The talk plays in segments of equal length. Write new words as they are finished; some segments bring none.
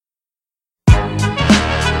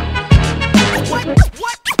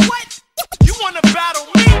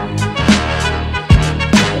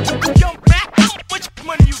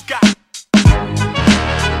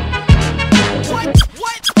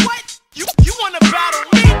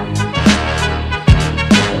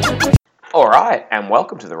right, and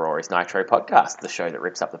welcome to the Raw is Nitro podcast, the show that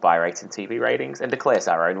rips up the buy rates and TV ratings and declares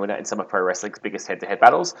our own winner in some of pro wrestling's biggest head-to-head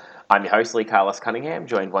battles. I'm your host, Lee Carlos Cunningham,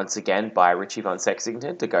 joined once again by Richie Von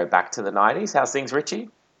Sexington to go back to the 90s. How's things, Richie?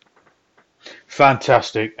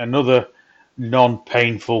 Fantastic. Another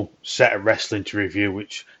non-painful set of wrestling to review,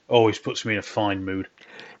 which always puts me in a fine mood.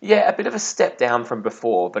 Yeah, a bit of a step down from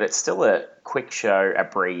before, but it's still a quick show, a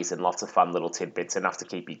breeze, and lots of fun little tidbits, enough to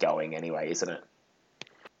keep you going anyway, isn't it?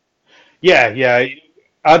 Yeah.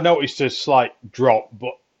 I noticed a slight drop,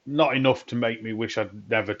 but not enough to make me wish I'd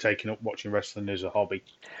never taken up watching wrestling as a hobby.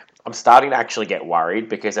 I'm starting to actually get worried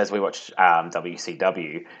because as we watch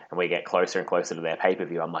WCW and we get closer and closer to their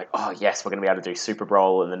pay-per-view, I'm like, oh yes, we're going to be able to do Super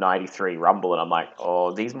Bowl and the 93 Rumble, and I'm like,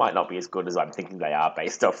 oh, these might not be as good as I'm thinking they are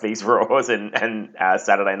based off these Raws and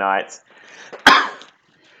Saturday nights.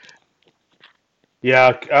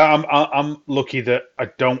 Yeah, I'm lucky that I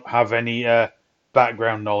don't have any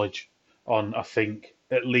background knowledge on, I think,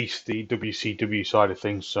 at least the WCW side of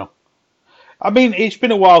things. So, I mean, it's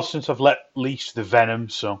been a while since I've let loose the venom,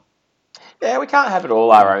 so. Yeah, we can't have it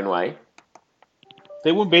all our own way.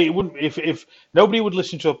 It wouldn't if nobody would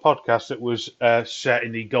listen to a podcast that was set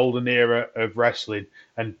in the golden era of wrestling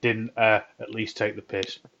and didn't at least take the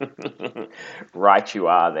piss. Right, you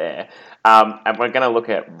are there. And we're going to look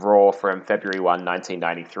at Raw from February 1,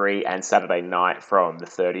 1993 and Saturday Night from the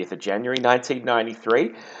 30th of January,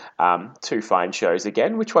 1993. Two fine shows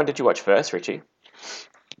again. Which one did you watch first, Richie?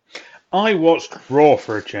 I watched Raw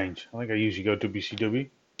for a change. I think I usually go WCW.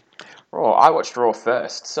 Raw. I watched Raw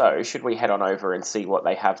first, so should we head on over and see what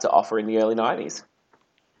they have to offer in the early 90s?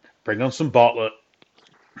 Bring on some Bartlett.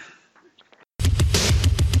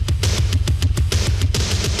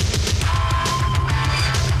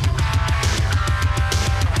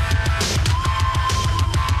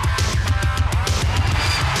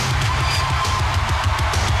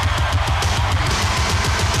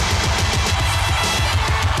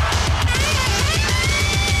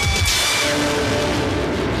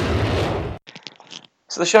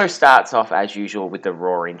 So the show starts off as usual with the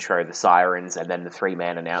Raw intro, the sirens, and then the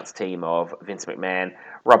three-man announce team of Vince McMahon,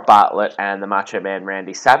 Rob Bartlett, and the Macho Man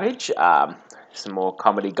Randy Savage. Some more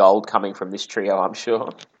comedy gold coming from this trio, I'm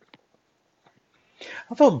sure.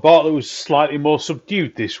 I thought Bartlett was slightly more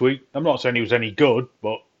subdued this week. I'm not saying he was any good,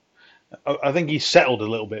 but I think he settled a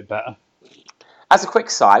little bit better. As a quick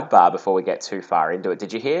sidebar before we get too far into it,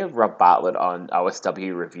 did you hear Rob Bartlett on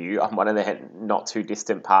OSW Review on one of their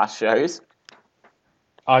not-too-distant past shows?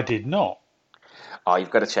 I did not. Oh,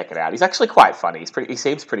 you've got to check it out. He's actually quite funny. He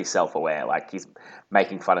seems pretty self-aware. Like, he's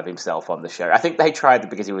making fun of himself on the show. I think they tried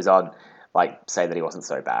because he was on, like, say that he wasn't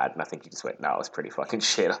so bad. And I think he just went, no, it was pretty fucking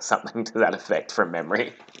shit or something to that effect from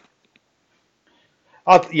memory.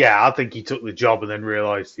 I think he took the job and then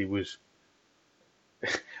realised he was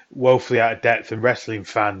woefully out of depth, and wrestling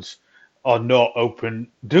fans are not open.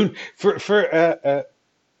 For sort of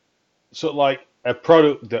like a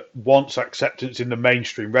product that wants acceptance in the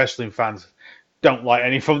mainstream, wrestling fans don't like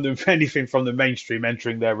anything from the mainstream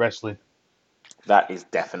entering their wrestling. That is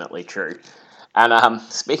definitely true. And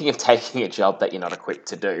speaking of taking a job that you're not equipped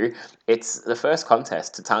to do, it's the first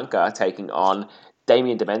contest, Tatanka taking on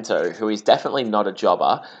Damien Demento, who is definitely not a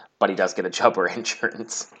jobber, but he does get a jobber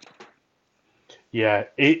entrance. Yeah,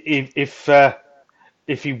 if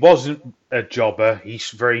he wasn't a jobber, he's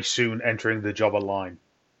very soon entering the jobber line.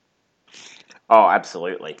 Oh,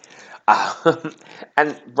 absolutely.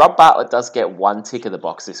 And Rob Bartlett does get one tick of the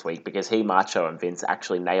box this week because he, Macho, and Vince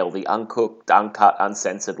actually nail the uncooked, uncut,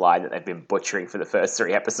 uncensored line that they've been butchering for the first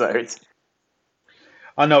 3 episodes.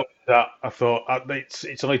 I know that. I thought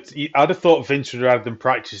it's like I'd have thought Vince would have had them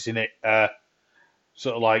practicing it,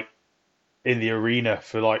 sort of like in the arena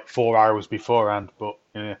for like 4 hours beforehand. But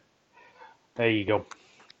yeah, there you go.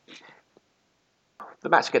 The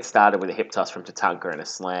match gets started with a hip toss from Tatanka and a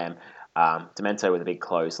slam. Demento with a big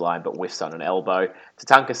clothesline, but whiffs on an elbow.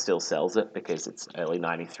 Tatanka still sells it because it's early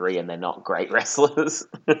 93 and they're not great wrestlers.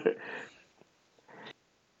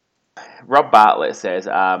 Rob Bartlett says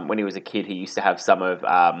when he was a kid, he used to have some of...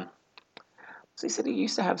 he said he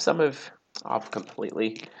used to have some of... I've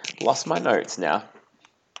completely lost my notes now.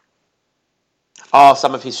 Oh,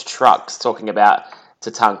 some of his trucks, talking about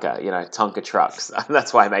Tatanka, Tonka trucks.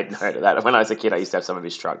 That's why I made note of that. When I was a kid, I used to have some of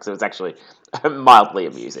his trucks. It was actually mildly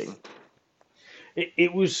amusing.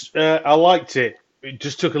 It was. I liked it. It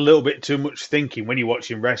just took a little bit too much thinking when you're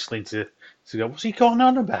watching wrestling to go, what's he going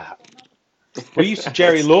on about? We're used to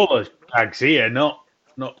Jerry Lawler tags here, not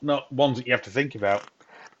ones that you have to think about.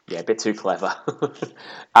 Yeah, a bit too clever.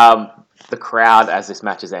 The crowd, as this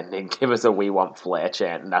match is ending, give us a "We Want Flair"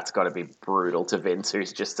 chant, and that's got to be brutal to Vince,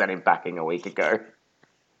 who's just sent him packing a week ago.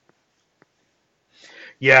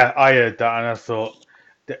 Yeah, I heard that, and I thought,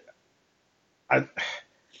 that, I,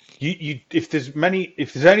 if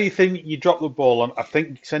there's anything you drop the ball on, I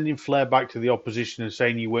think sending Flair back to the opposition and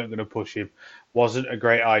saying you weren't going to push him wasn't a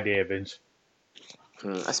great idea, Vince.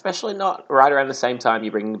 Especially not right around the same time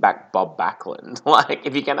you're bringing back Bob Backlund. Like,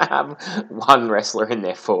 if you're going to have one wrestler in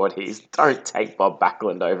their 40s, don't take Bob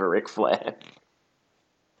Backlund over Ric Flair.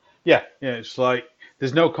 Yeah, yeah, it's like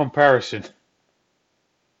there's no comparison.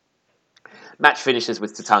 Match finishes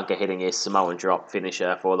with Tatanka hitting his Samoan drop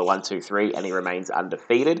finisher for the 1-2-3, and he remains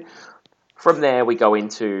undefeated. From there, we go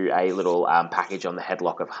into a little package on the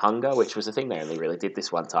headlock of hunger, which was a thing they only really did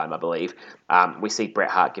this one time, I believe. We see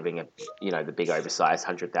Bret Hart giving the big oversized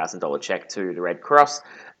 $100,000 check to the Red Cross,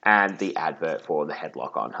 and the advert for the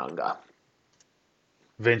headlock on hunger.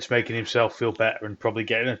 Vince making himself feel better and probably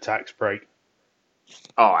getting a tax break.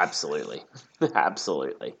 Oh, absolutely,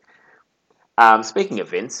 absolutely. Speaking of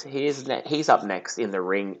Vince, he's up next in the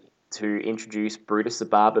ring to introduce Brutus the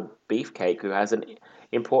Barber Beefcake, who has an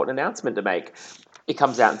important announcement to make. He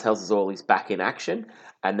comes out and tells us all he's back in action,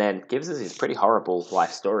 and then gives us his pretty horrible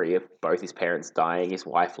life story of both his parents dying, his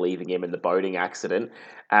wife leaving him in the boating accident,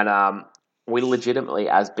 and we legitimately,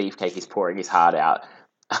 as Beefcake is pouring his heart out,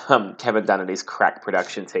 Kevin Dunn and his crack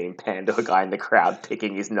production team pan to a guy in the crowd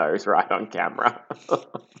picking his nose right on camera.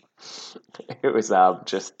 It was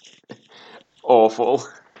just awful.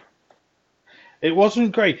 It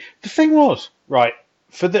wasn't great. The thing was, right,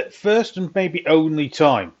 for the first and maybe only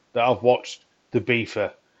time that I've watched the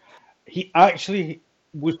Beefer, he actually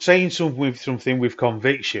was saying something with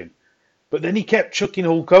conviction, but then he kept chucking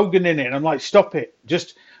Hulk Hogan in it, and I'm like, stop it!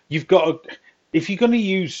 Just you've got to, if you're going to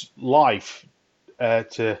use life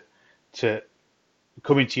to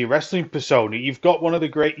come into your wrestling persona, you've got one of the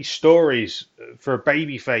greatest stories for a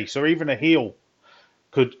babyface or even a heel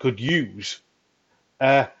could use.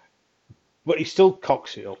 But he still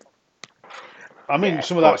cocks it up. I mean, Yeah,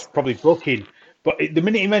 some of of that's course. probably booking, but the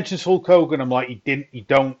minute he mentions Hulk Hogan, I'm like, you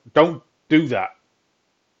don't do that.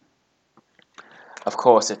 Of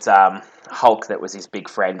course, it's Hulk that was his big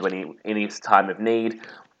friend when he in his time of need,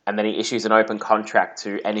 and then he issues an open contract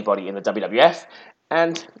to anybody in the WWF,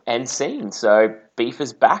 and end scene. So Beef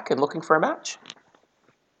is back and looking for a match.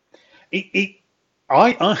 He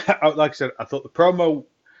like I said, I thought the promo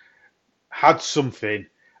had something.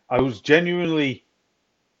 I was genuinely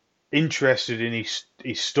interested in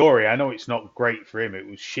his story. I know it's not great for him; it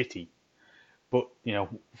was shitty, but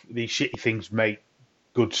these shitty things make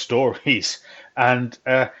good stories. And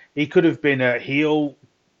he could have been a heel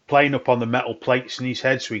playing up on the metal plates in his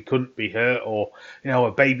head so he couldn't be hurt, or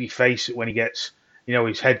a baby face that when he gets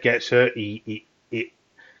his head gets hurt, it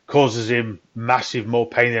causes him massive more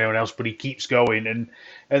pain than anyone else, but he keeps going, and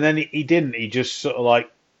then he didn't. He just sort of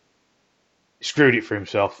like screwed it for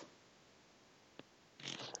himself.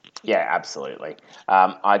 Yeah, absolutely.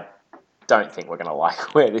 I don't think we're going to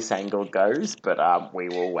like where this angle goes, but we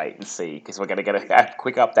will wait and see because we're going to get a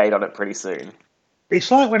quick update on it pretty soon.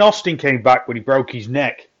 It's like when Austin came back when he broke his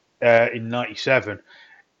neck in '97.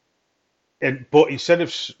 But instead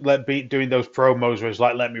of doing those promos where it's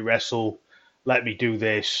like, let me wrestle, let me do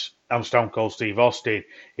this, I'm Stone Cold Steve Austin,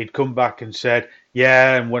 he'd come back and said,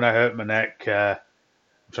 yeah, and when I hurt my neck, I'm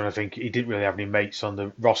trying to think, he didn't really have any mates on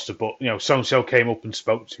the roster, but, so-and-so came up and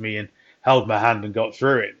spoke to me and held my hand and got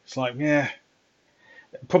through it. It's like, yeah,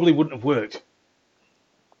 it probably wouldn't have worked.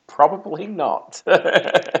 Probably not.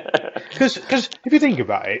 Because if you think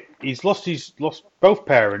about it, he's lost both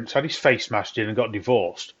parents, had his face smashed in, and got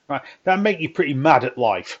divorced. Right, that'd make you pretty mad at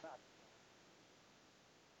life.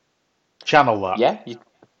 Channel that. Yeah,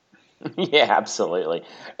 yeah, absolutely.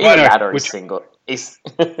 I Either know, that or he's which single. He's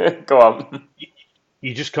go on.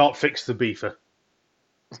 you just can't fix the beefer.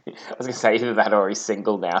 I was going to say either that or he's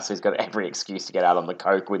single now, so he's got every excuse to get out on the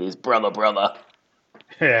coke with his brother.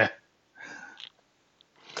 Yeah.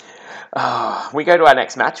 We go to our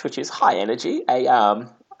next match, which is High Energy,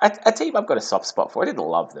 a team I've got a soft spot for. I didn't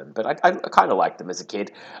love them, but I kind of liked them as a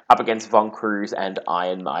kid. Up against Von Cruz and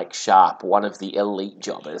Iron Mike Sharp, one of the elite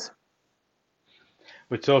jobbers.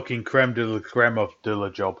 We're talking creme de la creme of de la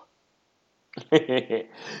job.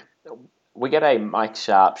 We get a Mike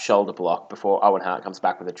Sharp shoulder block before Owen Hart comes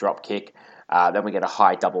back with a drop kick. Then we get a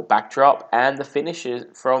high double backdrop, and the finish is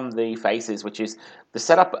from the faces, which is the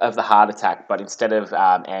setup of the heart attack, but instead of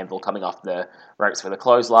Anvil coming off the ropes with a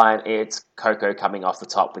clothesline, it's Coco coming off the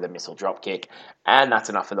top with a missile drop kick, and that's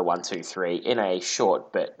enough for the 1-2-3 in a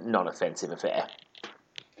short but non-offensive affair.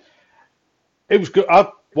 It was good. I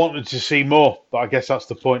wanted to see more, but I guess that's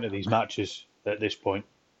the point of these matches at this point.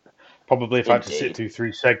 Probably if I had to sit Indeed. through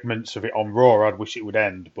 3 segments of it on Raw, I'd wish it would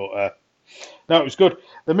end, but No, it was good.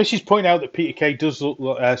 The missus pointed out that Peter Kay does look.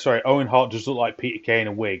 Owen Hart does look like Peter Kay in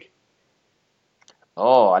a wig.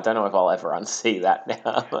 Oh, I don't know if I'll ever unsee that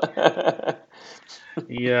now.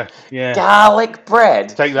 Yeah, yeah. Garlic bread.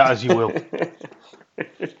 Take that as you will.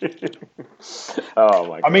 Oh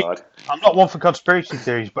my I mean, god. I'm not one for conspiracy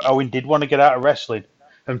theories, but Owen did want to get out of wrestling,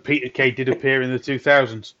 and Peter Kay did appear in the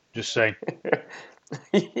 2000s. Just saying.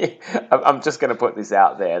 I'm just going to put this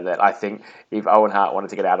out there that I think if Owen Hart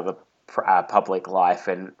wanted to get out of the public life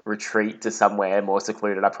and retreat to somewhere more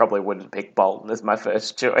secluded, I probably wouldn't pick Bolton as my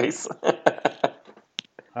first choice.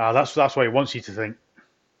 That's what he wants you to think.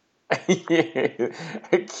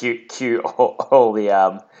 Cute, all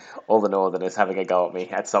the Northerners having a go at me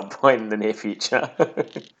at some point in the near future.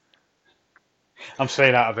 I'm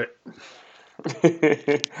staying out of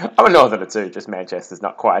it. I'm a Northerner too, just Manchester's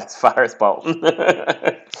not quite as far as Bolton.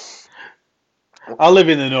 I live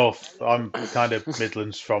in the north. I'm kind of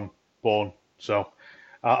Midlands from born, so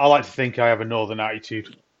I like to think I have a northern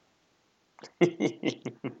attitude.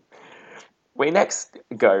 We next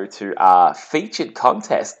go to our featured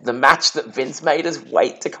contest, the match that Vince made us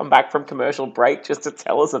wait to come back from commercial break just to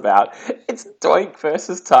tell us about. It's Doink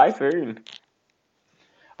versus Typhoon.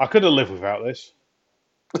 I could have lived without this.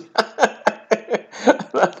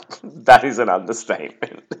 That is an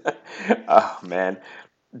understatement. Oh, man.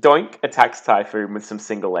 Doink attacks Typhoon with some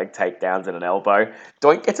single leg takedowns and an elbow.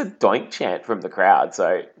 Doink gets a doink chant from the crowd,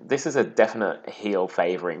 so this is a definite heel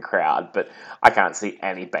favouring crowd, but I can't see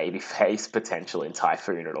any babyface potential in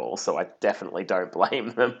Typhoon at all, so I definitely don't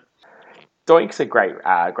blame them. Doink's a great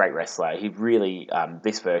wrestler. He really,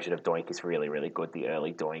 this version of Doink is really, really good, the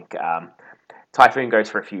early Doink. Typhoon goes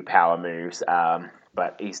for a few power moves,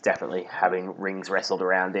 but he's definitely having rings wrestled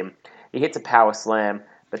around him. He hits a power slam,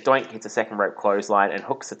 but Doink hits a second rope clothesline and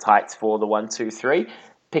hooks the tights for the 1-2-3,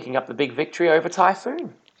 picking up the big victory over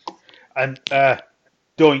Typhoon. And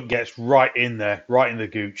Doink gets right in there, right in the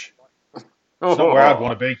gooch. It's not where I'd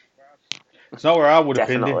want to be. It's not where I would have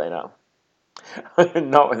pinned him. Definitely not.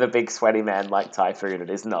 Not with a big sweaty man like Typhoon, it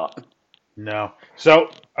is not. No.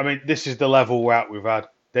 So, I mean, this is the level we've had.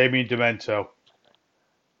 Damien Demento,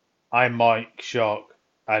 I'm Mike Shark,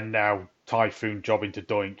 and now Typhoon jobbing to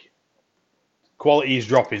Doink. Quality is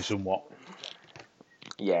dropping somewhat.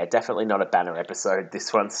 Yeah, definitely not a banner episode,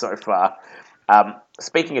 this one so far.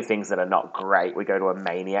 Speaking of things that are not great, we go to a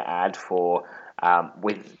Mania ad for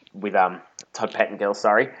with Todd Pettengill.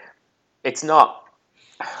 Sorry, it's not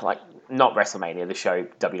not WrestleMania, the show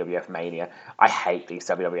WWF Mania. I hate these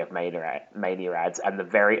WWF Mania ads, and the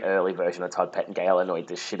very early version of Todd Pettengill annoyed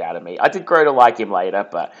the shit out of me. I did grow to like him later,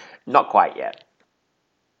 but not quite yet.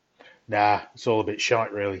 Nah, it's all a bit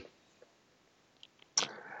shite, really.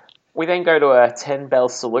 We then go to a 10-bell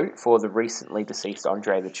salute for the recently deceased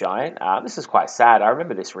Andre the Giant. This is quite sad. I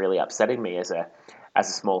remember this really upsetting me as a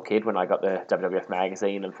small kid when I got the WWF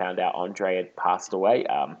magazine and found out Andre had passed away.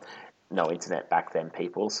 No internet back then,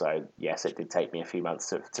 people, so yes, it did take me a few months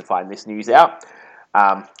to find this news out.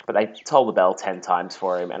 But they tolled the bell 10 times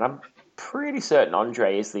for him, and I'm pretty certain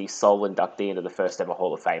Andre is the sole inductee into the first ever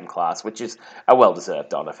Hall of Fame class, which is a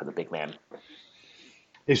well-deserved honour for the big man.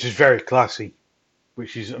 This is very classy,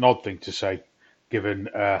 which is an odd thing to say, given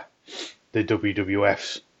the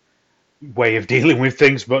WWF's way of dealing with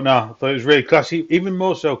things, but no, I thought it was really classy, even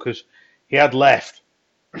more so because he had left.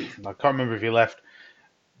 I can't remember if he left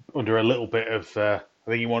under a little bit of, I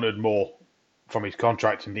think he wanted more from his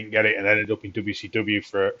contract and didn't get it and ended up in WCW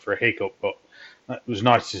for a hiccup, but it was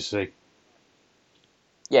nice to see.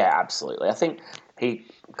 Yeah, absolutely. I think he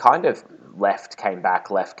kind of left, came back,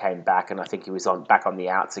 and I think he was back on the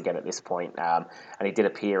outs again at this point. And he did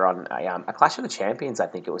appear on a Clash of the Champions. I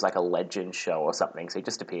think it was like a Legend show or something. So he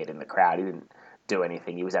just appeared in the crowd. He didn't do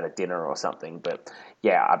anything. He was at a dinner or something. But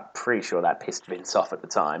yeah, I'm pretty sure that pissed Vince off at the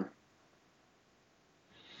time.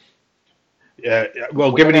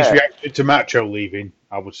 Well, given his reaction to Macho leaving,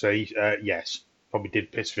 I would say yes, probably did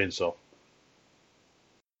piss Vince off.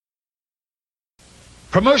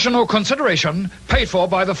 Promotional consideration paid for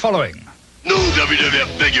by the following. New WWF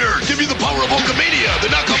figures give you the power of Hulkamania, the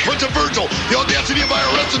knockoff Prince of Virgil, the audacity of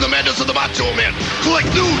IRS, and the madness of the Macho Man. Collect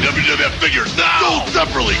new WWF figures now, sold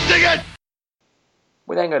separately. Dig it!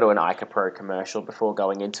 We then go to an Ica Pro commercial before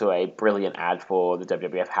going into a brilliant ad for the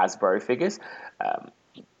WWF Hasbro figures.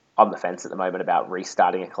 On the fence at the moment about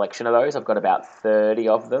restarting a collection of those. I've got about 30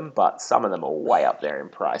 of them, but some of them are way up there in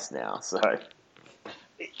price now. So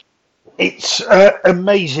it's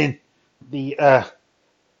amazing the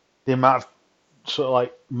amount of sort of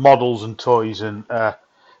like models and toys and that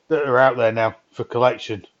are out there now for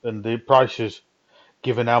collection, and the prices,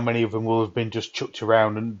 given how many of them will have been just chucked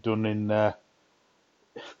around and done in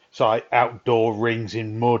outdoor rings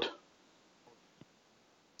in mud.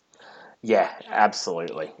 Yeah,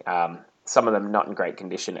 absolutely. Some of them not in great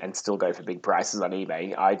condition and still go for big prices on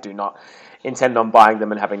eBay. I do not intend on buying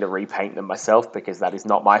them and having to repaint them myself because that is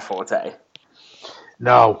not my forte.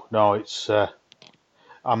 No, no, it's.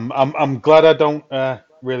 I'm glad I don't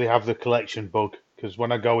really have the collection bug because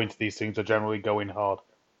when I go into these things, I generally go in hard.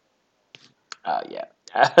 Yeah,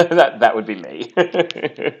 that would be me.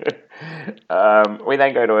 We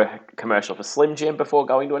then go to a commercial for Slim Jim before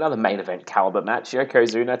going to another main event caliber match.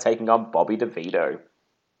 Yokozuna taking on Bobby DeVito.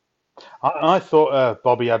 I thought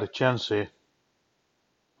Bobby had a chance here.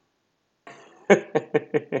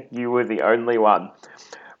 You were the only one.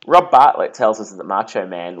 Rob Bartlett tells us that Macho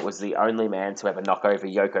Man was the only man to ever knock over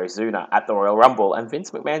Yokozuna at the Royal Rumble, and Vince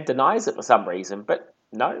McMahon denies it for some reason, but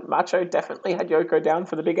no, Macho definitely had Yoko down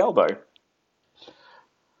for the big elbow.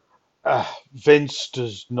 Vince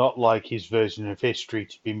does not like his version of history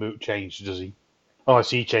to be changed, does he? Unless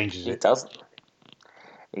he changes He it. doesn't.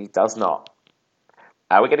 He does not.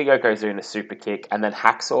 We get a Yokozuna super kick, and then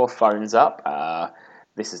Hacksaw phones up.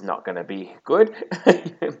 This is not going to be good.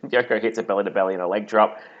 Yoko hits a belly to belly and a leg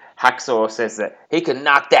drop. Hacksaw says that he can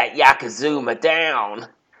knock that Yokozuna down.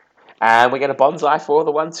 And we get a bonsai for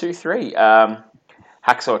the 1, 2, 3.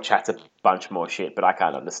 Hacksaw chats a bunch more shit, but I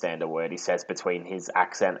can't understand a word he says between his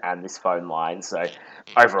accent and this phone line. So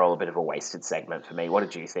overall, a bit of a wasted segment for me. What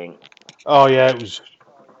did you think? Oh yeah, it was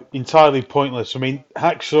entirely pointless. I mean,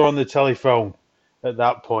 Hacksaw on the telephone at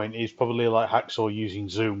that point is probably like Hacksaw using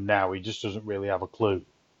Zoom now. He just doesn't really have a clue.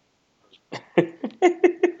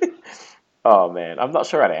 Oh man, I'm not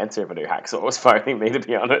sure how to answer if I knew Hacksaw was phoning me, to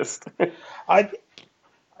be honest. I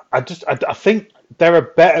I think there are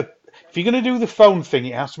better. If you're going to do the phone thing,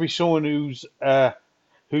 it has to be someone who's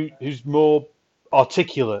more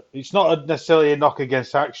articulate. It's not necessarily a knock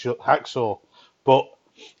against Hacksaw, but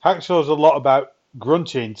Hacksaw's a lot about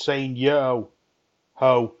grunting, saying yo,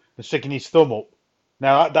 ho, and sticking his thumb up.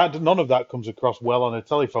 Now that none of that comes across well on a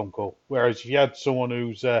telephone call. Whereas if you had someone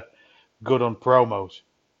who's good on promos,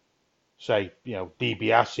 say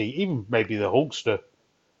DiBiase, even maybe the Hulkster,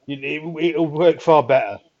 it'll work far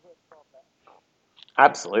better.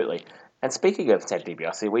 Absolutely. And speaking of Ted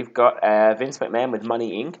DiBiase, we've got Vince McMahon with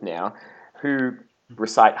Money Inc. now, who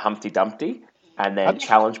recite Humpty Dumpty and then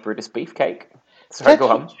challenge Brutus Beefcake. Sorry, Ted go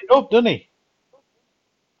on. fucks it up, doesn't he?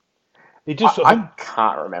 He just. I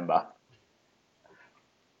can't remember.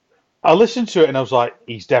 I listened to it and I was like,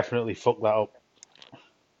 he's definitely fucked that up.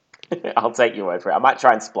 I'll take your word for it. I might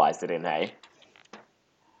try and splice it in, hey?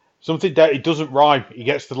 Something that it doesn't rhyme. He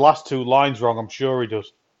gets the last two lines wrong. I'm sure he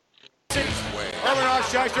does. Urban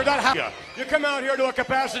Archshyster, that happens. You come out here to a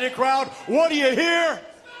capacity crowd. What do you hear?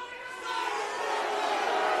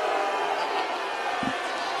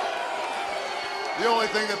 The only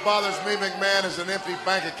thing that bothers me, McMahon, is an empty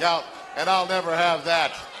bank account, and I'll never have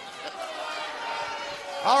that.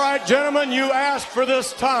 All right, gentlemen, you asked for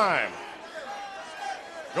this time.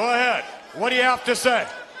 Go ahead. What do you have to say?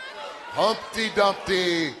 Humpty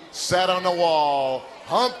Dumpty sat on the wall.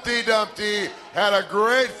 Humpty Dumpty had a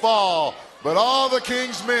great fall, but all the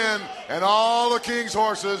king's men and all the king's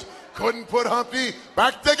horses couldn't put Humpty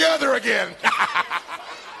back together again.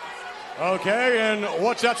 Okay, and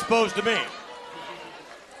what's that supposed to mean?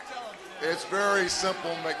 It's very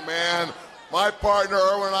simple, McMahon. My partner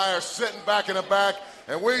Irwin and I are sitting back in the back,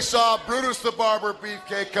 and we saw Brutus the Barber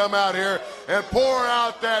Beefcake come out here and pour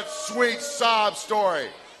out that sweet sob story.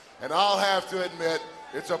 And I'll have to admit,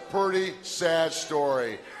 it's a pretty sad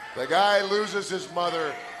story. The guy loses his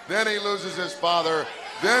mother, then he loses his father,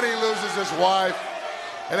 then he loses his wife,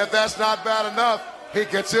 and if that's not bad enough, he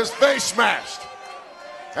gets his face smashed.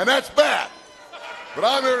 And that's bad. But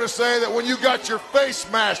I'm here to say that when you got your face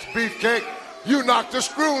smashed, Beefcake, you knocked a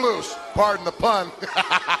screw loose. Pardon the pun.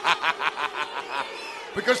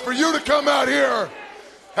 Because for you to come out here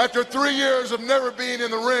after 3 years of never being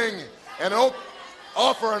in the ring and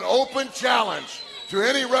offer an open challenge to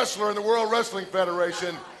any wrestler in the World Wrestling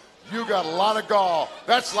Federation, you got a lot of gall.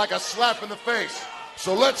 That's like a slap in the face.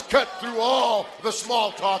 So let's cut through all the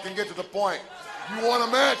small talk and get to the point. You want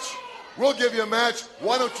a match? We'll give you a match.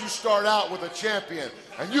 Why don't you start out with a champion?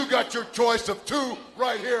 And you got your choice of two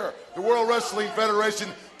right here, the World Wrestling Federation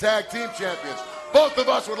Tag Team Champions. Both of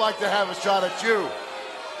us would like to have a shot at you.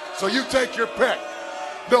 So you take your pick.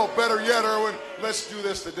 No, better yet, Irwin, let's do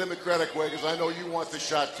this the democratic way because I know you want the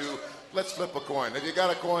shot too. Let's flip a coin. Have you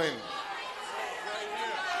got a coin?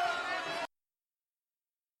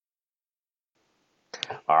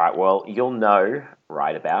 All right, well, you'll know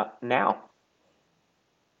right about now.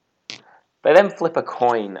 They then flip a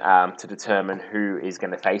coin to determine who is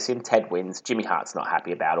going to face him. Ted wins. Jimmy Hart's not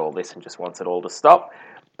happy about all this and just wants it all to stop.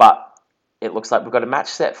 But it looks like we've got a match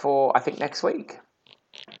set for, I think, next week.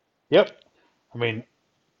 Yep. I mean,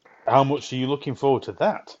 how much are you looking forward to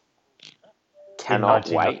that? Cannot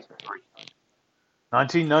wait.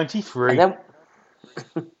 1993.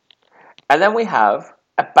 And then we have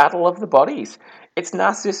a battle of the bodies. It's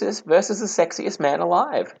Narcissus versus the sexiest man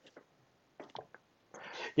alive.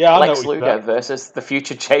 Yeah, I Lex know Luger versus the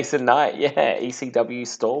future Jason Knight. Yeah, ECW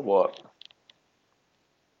stalwart.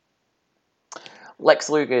 Lex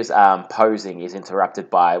Luger's posing is interrupted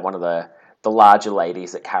by one of the larger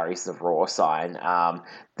ladies that carries the Raw sign.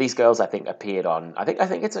 These girls, I think, appeared on... I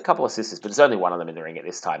think it's a couple of sisters, but there's only one of them in the ring at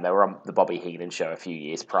this time. They were on the Bobby Heenan show a few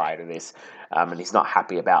years prior to this, and he's not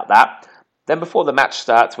happy about that. Then before the match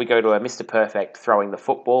starts, we go to a Mr. Perfect throwing the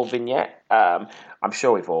football vignette. I'm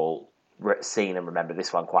sure we've all seen and remember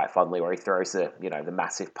this one quite fondly, where he throws the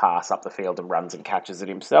massive pass up the field and runs and catches it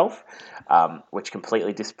himself, which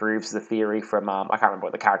completely disproves the theory from I can't remember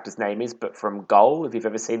what the character's name is, but from Goal, if you've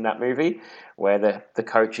ever seen that movie, where the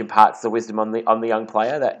coach imparts the wisdom on the young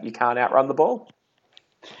player that you can't outrun the ball.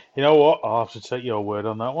 You know what? I'll have to take your word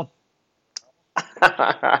on that one.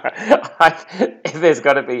 There's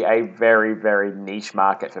got to be a very, very niche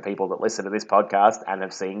market for people that listen to this podcast and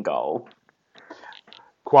have seen Goal.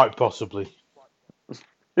 Quite possibly.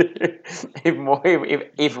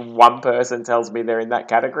 If one person tells me they're in that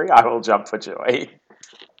category, I will jump for joy.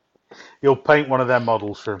 You'll paint one of their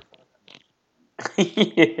models for him.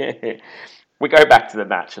 We go back to the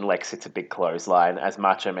match and Lex hits a big clothesline as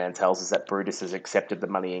Macho Man tells us that Brutus has accepted the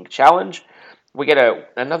Money Inc. challenge. We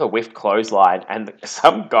get another whiffed clothesline and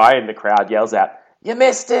some guy in the crowd yells out, "You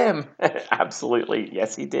missed him!" Absolutely,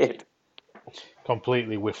 yes he did.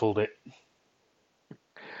 Completely whiffled it.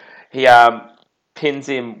 He pins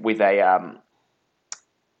him with a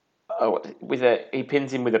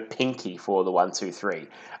pinky for the 1, 2, 3.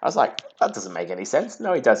 I was like, that doesn't make any sense.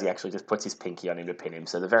 No, he does. He actually just puts his pinky on him to pin him.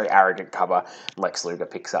 So the very arrogant cover, Lex Luger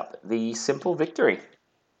picks up the simple victory.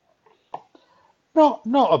 Not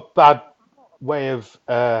a bad way of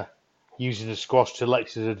using the squash to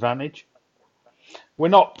Lex's advantage. We're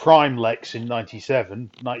not prime Lex in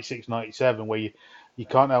 96, 97, where you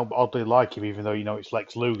can't help but oddly like him, even though you know it's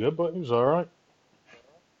Lex Luger, but it was all right.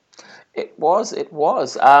 It was.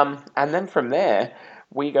 And then from there,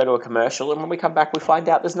 we go to a commercial, and when we come back, we find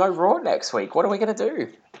out there's no Raw next week. What are we going to do?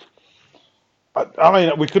 I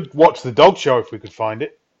mean, we could watch the dog show if we could find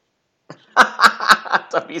it.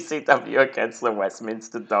 WCW against the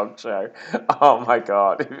Westminster Dog Show. Oh my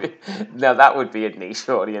God. Now that would be a niche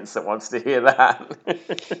audience that wants to hear that.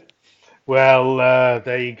 Well,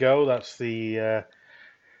 there you go. That's the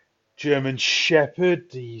German Shepherd.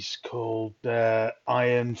 He's called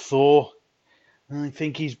Iron Thor. I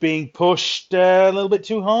think he's being pushed a little bit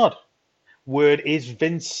too hard. Word is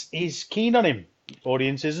Vince is keen on him.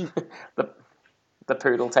 Audience isn't. The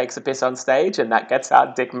poodle takes a piss on stage, and that gets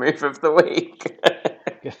our dick move of the week.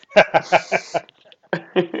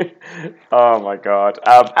 Oh my God.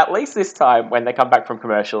 At least this time, when they come back from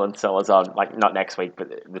commercial and sell us on, like not next week,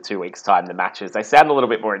 but the 2 weeks' time, the matches, they sound a little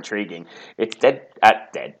bit more intriguing. It's Ted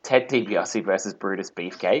DiBiase versus Brutus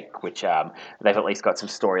Beefcake, which they've at least got some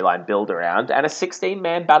storyline build around, and a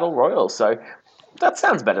 16-man battle royal. So that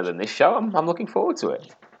sounds better than this show. I'm looking forward to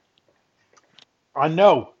it. I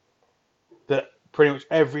know that pretty much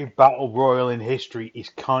every battle royal in history is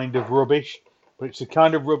kind of rubbish, but it's the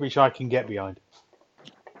kind of rubbish I can get behind.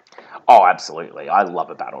 Oh, absolutely. I love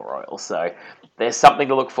a battle royal. So there's something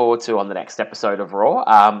to look forward to on the next episode of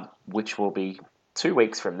Raw, which will be 2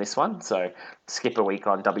 weeks from this one. So skip a week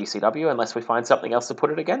on WCW unless we find something else to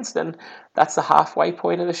put it against. And that's the halfway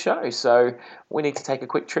point of the show. So we need to take a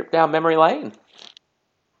quick trip down memory lane.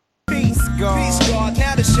 Peace God,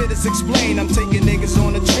 now the shit is explained. I'm taking niggas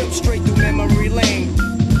on a trip straight through memory lane.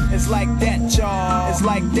 It's like that, y'all. It's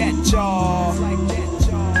like that, y'all. It's like that,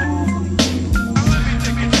 y'all.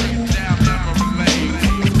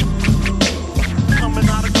 Coming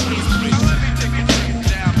out of Queens.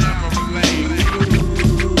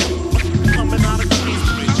 Coming out of Queens. Coming out of Queens.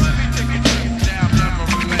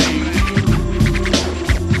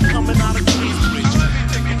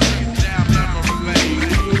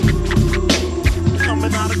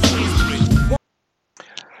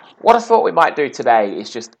 What I thought we might do today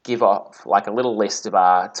is just give off like a little list of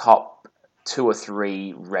our top 2 or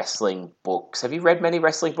 3 wrestling books. Have you read many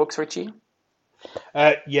wrestling books, Richie?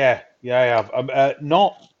 Yeah, I have.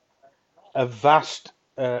 Not a vast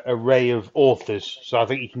array of authors, so I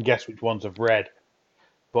think you can guess which ones I've read.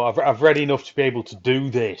 But I've read enough to be able to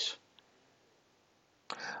do this.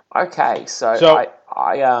 Okay, so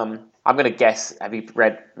I'm going to guess. Have you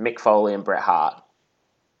read Mick Foley and Bret Hart?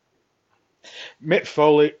 Mick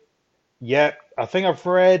Foley, yeah, I think I've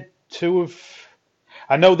read two of.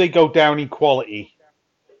 I know they go down in quality,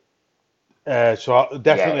 so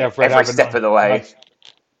definitely I've read every step of the way. I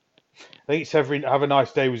think it's Have a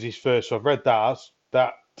Nice Day was his first, so I've read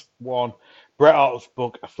that one. Bret Hart's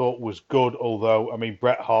book I thought was good, although I mean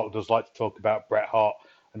Bret Hart does like to talk about Bret Hart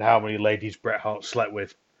and how many ladies Bret Hart slept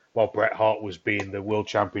with while Bret Hart was being the world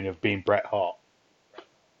champion of being Bret Hart.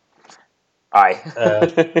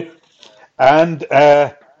 Aye. And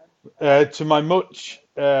to my much,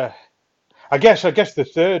 I guess the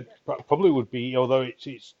third probably would be, although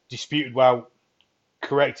it's disputed how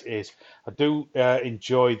correct it is. I do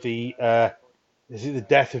enjoy the is it the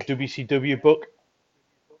Death of WCW book?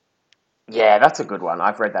 Yeah, that's a good one.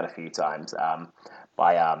 I've read that a few times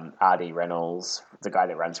by R.D. Reynolds, the guy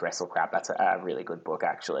that runs WrestleCrap. That's a really good book,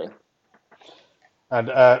 actually.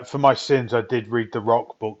 And for my sins, I did read the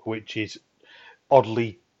Rock book, which is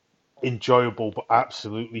oddly enjoyable but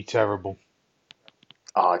absolutely terrible.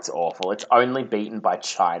 Oh, it's awful. It's only beaten by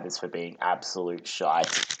Chyna's for being absolute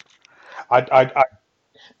shite. That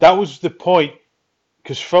was the point,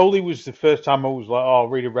 because Foley was the first time I was like, oh, I'll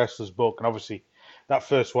read a wrestler's book, and obviously that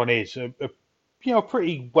first one is a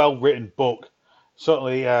pretty well written book.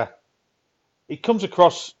 Certainly, it comes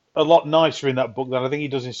across a lot nicer in that book than I think he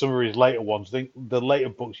does in some of his later ones. I think the later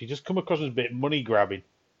books he just come across as a bit money grabbing,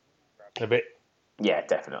 a bit. Yeah,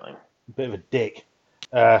 definitely. A bit of a dick,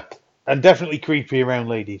 and definitely creepy around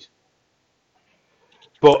ladies.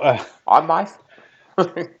 But I might.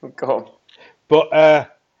 Go on.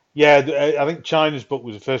 But yeah, I think Chyna's book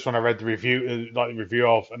was the first one I read the review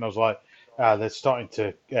of, and I was like, they're starting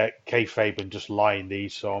to kayfabe and just lie in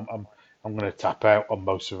these, so I'm going to tap out on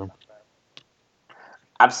most of them.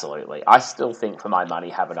 Absolutely. I still think, for my money,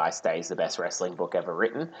 Have a Nice Day is the best wrestling book ever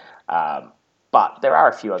written. But there are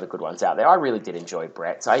a few other good ones out there. I really did enjoy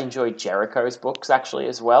Bret's. I enjoyed Jericho's books, actually,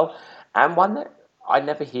 as well. And one that I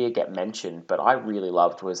never hear get mentioned, but I really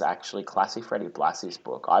loved, was actually Classy Freddie Blassie's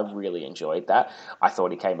book. I really enjoyed that. I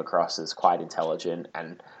thought he came across as quite intelligent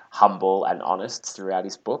and humble and honest throughout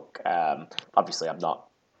his book. Obviously, I'm not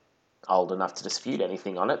old enough to dispute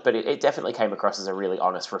anything on it, but it definitely came across as a really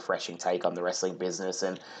honest, refreshing take on the wrestling business,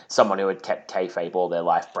 and someone who had kept kayfabe all their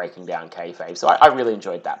life, breaking down kayfabe. So I really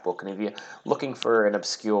enjoyed that book, and if you're looking for an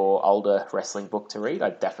obscure, older wrestling book to read,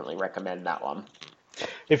 I'd definitely recommend that one.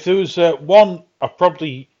 If there was one I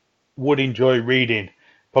probably would enjoy reading,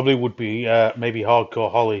 probably would be maybe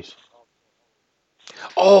Hardcore Hollies.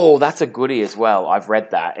 Oh, that's a goodie as well. I've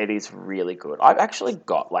read that. It is really good. I've actually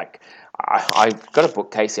got, I got a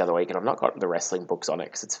bookcase the other week, and I've not got the wrestling books on it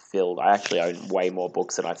because it's filled. I actually own way more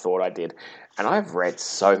books than I thought I did. And I've read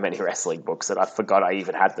so many wrestling books that I forgot I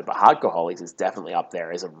even had them. But Hardcore Hollies is definitely up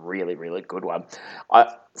there as a really, really good one.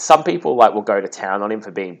 Some people will go to town on him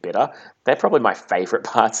for being bitter. They're probably my favourite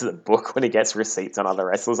parts of the book, when he gets receipts on other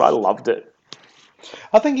wrestlers. I loved it.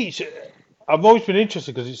 I think I've always been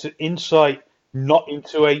interested because it's an insight not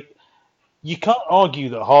into a... You can't argue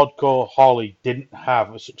that Hardcore Holly didn't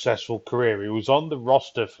have a successful career. He was on the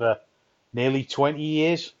roster for nearly 20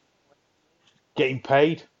 years, getting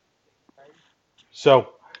paid.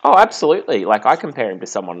 So... Oh, absolutely. I compare him to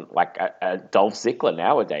someone like a Dolph Ziggler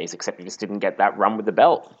nowadays, except he just didn't get that run with the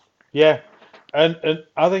belt. Yeah, and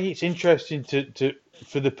I think it's interesting to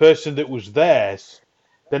for the person that was theirs.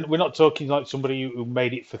 Then we're not talking like somebody who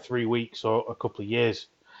made it for 3 weeks or a couple of years.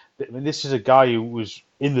 I mean, this is a guy who was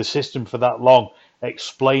in the system for that long,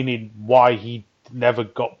 explaining why he never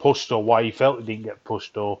got pushed or why he felt he didn't get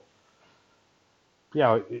pushed, or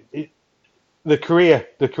the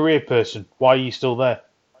career person. Why are you still there?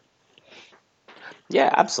 Yeah,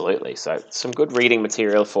 absolutely. So some good reading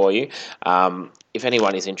material for you. If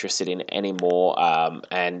anyone is interested in any more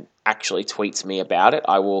and actually tweets me about it,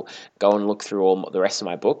 I will go and look through all the rest of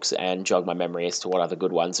my books and jog my memory as to what other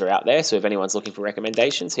good ones are out there. So if anyone's looking for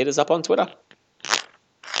recommendations, hit us up on Twitter.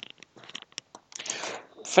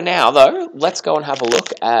 For now, though, let's go and have a look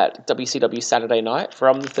at WCW Saturday Night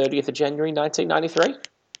from the 30th of January, 1993.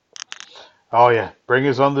 Oh, yeah. Bring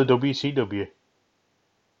us on the WCW.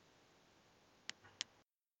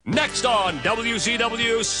 Next on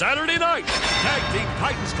WCW Saturday Night, Tag Team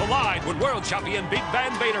Titans collide when World Champion Big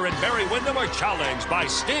Van Vader and Barry Windham are challenged by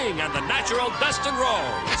Sting and the Natural Dustin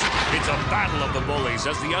Rhodes. It's a battle of the bullies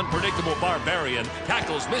as the unpredictable Barbarian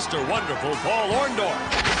tackles Mr. Wonderful Paul Orndorff.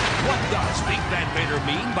 What does Big Van Vader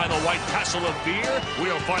mean by the White Castle of Fear?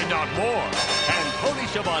 We'll find out more And Tony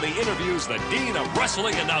Schiavone interviews the Dean of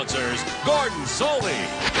Wrestling Announcers, Gordon Soley.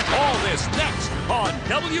 All this next on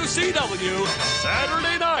WCW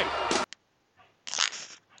Saturday Night.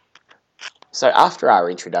 So after our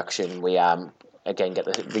introduction, we again get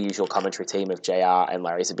the usual commentary team of JR and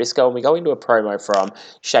Larry Zbyszko, and we go into a promo from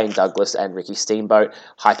Shane Douglas and Ricky Steamboat,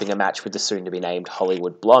 hyping a match with the soon-to-be-named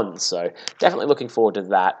Hollywood Blondes. So definitely looking forward to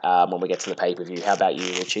that when we get to the pay-per-view. How about you,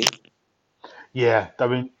 Richie? Yeah, I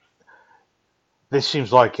mean, this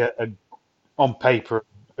seems like on paper,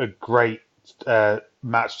 a great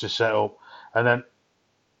match to set up. And then,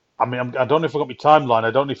 I mean, I don't know if I've got my timeline.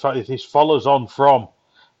 I don't know if this follows on from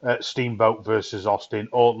Steamboat versus Austin,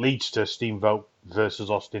 or leads to Steamboat versus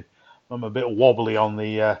Austin. I'm a bit wobbly on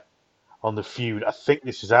the feud. I think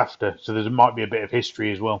this is after, so there might be a bit of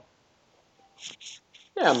history as well.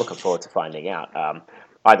 Yeah, I'm looking forward to finding out.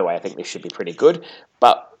 Either way, I think this should be pretty good.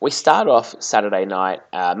 But we start off Saturday night,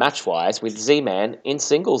 match-wise, with Z-Man in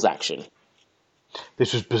singles action.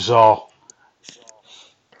 This was bizarre.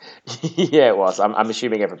 Yeah, it was. I'm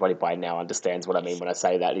assuming everybody by now understands what I mean when I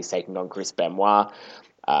say that. He's taking on Chris Benoit.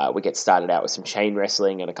 We get started out with some chain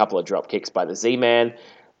wrestling and a couple of drop kicks by the Z-Man.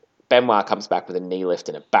 Benoit comes back with a knee lift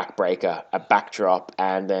and a backbreaker, a backdrop,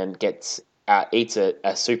 and then eats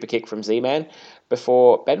a super kick from Z-Man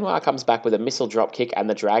before Benoit comes back with a missile drop kick and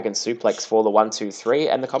the dragon suplex for the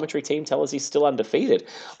 1-2-3, and the commentary team tell us he's still undefeated.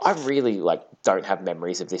 I really don't have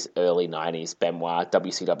memories of this early 90s Benoit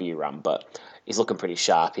WCW run, but he's looking pretty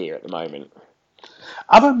sharp here at the moment.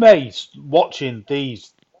 I'm amazed watching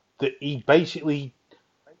these that he basically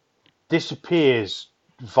disappears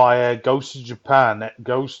goes to Japan,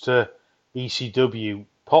 goes to ECW,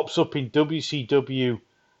 pops up in WCW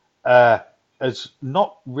as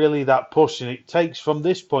not really that push, and it takes from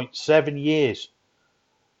this point 7 years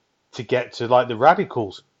to get to the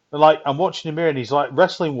Radicals. And I'm watching him here, and he's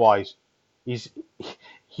wrestling wise,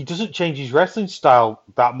 he doesn't change his wrestling style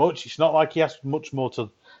that much. It's not like he has much more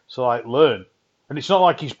to learn, and it's not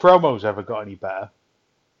like his promos ever got any better.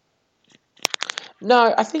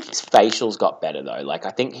 No, I think his facials got better though.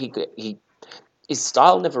 I think his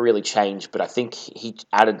style never really changed, but I think he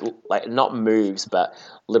added not moves, but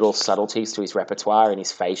little subtleties to his repertoire and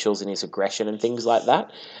his facials and his aggression and things like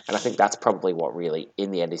that. And I think that's probably what really,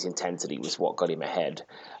 in the end, his intensity was what got him ahead.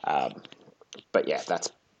 But yeah,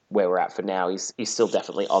 that's where we're at for now. He's still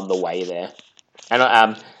definitely on the way there. And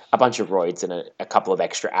a bunch of roids and a couple of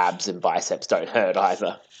extra abs and biceps don't hurt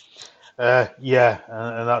either. Yeah,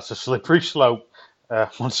 and that's a slippery slope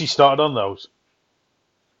once he started on those.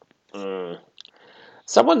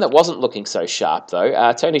 Someone that wasn't looking so sharp,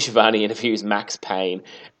 though, Tony Schiavone interviews Max Payne,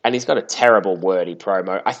 and he's got a terrible wordy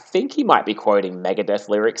promo. I think he might be quoting Megadeth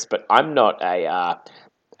lyrics, but I'm not a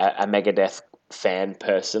Megadeth fan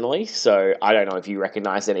personally, so I don't know if you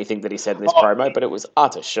recognise anything that he said in this promo, but it was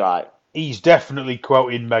utter shite. He's definitely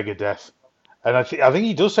quoting Megadeth, and I think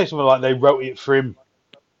he does say something like they wrote it for him,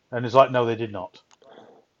 and it's no, they did not.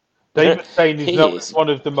 David Payne is one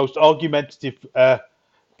of the most argumentative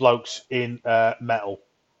blokes in metal.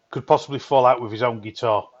 Could possibly fall out with his own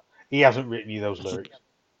guitar. He hasn't written any of those lyrics.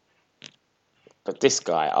 But this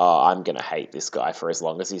guy, I'm going to hate this guy for as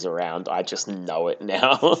long as he's around. I just know it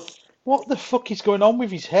now. What the fuck is going on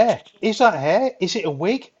with his hair? Is that hair? Is it a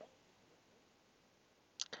wig?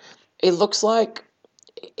 It looks like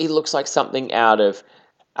something out of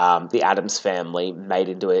the Addams Family made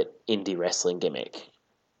into an indie wrestling gimmick.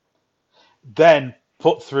 Then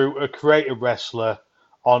put through a creator wrestler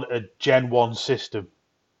on a Gen 1 system.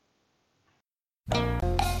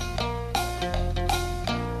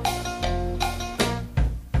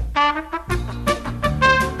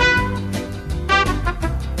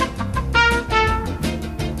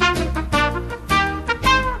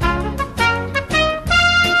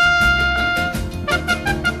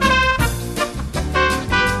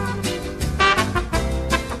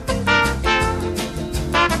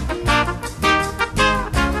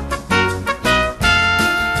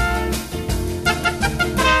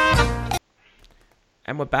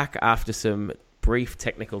 And we're back after some brief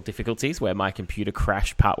technical difficulties where my computer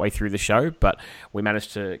crashed partway through the show, but we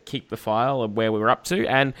managed to keep the file of where we were up to,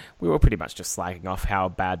 and we were pretty much just slagging off how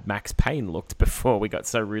bad Max Payne looked before we got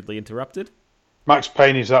so rudely interrupted. Max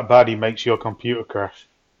Payne is that bad he makes your computer crash.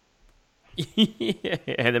 Yeah,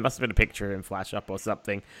 there must have been a picture of him flash up or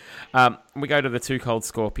something. We go to the Too Cold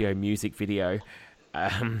Scorpio music video,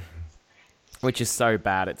 which is so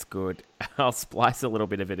bad it's good. I'll splice a little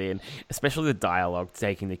bit of it in, especially the dialogue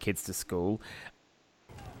taking the kids to school.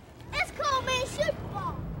 It's cold, man. Shoot the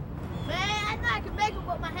ball. Man, I know I can make it,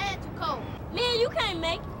 but my hands are cold. Man, you can't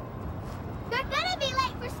make it. They're gonna be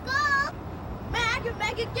late for school. Man, I can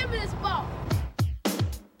make it. Give me this ball.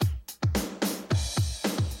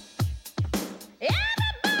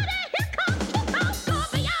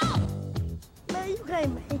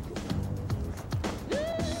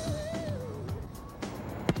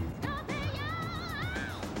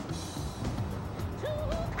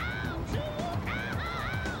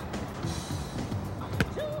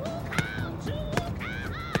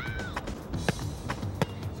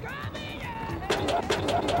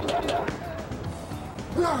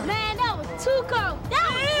 Man, that was too cold. That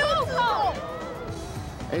was too cold.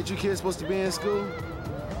 Ain't you kids supposed to be in school?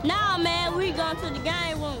 Nah, man, we going to the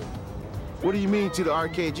game room. What do you mean to the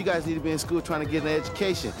arcade? You guys need to be in school trying to get an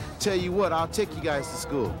education. Tell you what, I'll take you guys to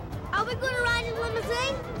school. Are we going to ride in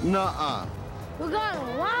limousine? Nuh-uh. We're going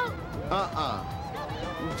to walk?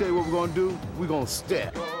 Let me tell you what we're gonna do. We're gonna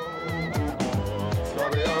step.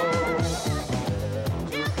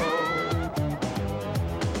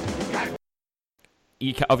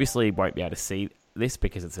 You obviously won't be able to see this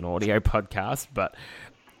because it's an audio podcast, but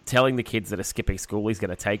telling the kids that are skipping school he's going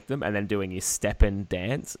to take them and then doing his step and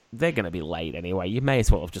dance, they're going to be late anyway. You may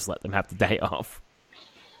as well have just let them have the day off.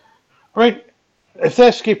 I mean, if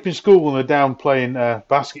they're skipping school and they're down playing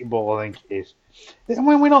basketball, I think it is. I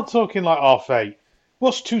mean, we're not talking like 8:30.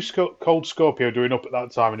 What's Too Cold Scorpio doing up at that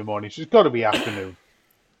time in the morning? So it's got to be afternoon.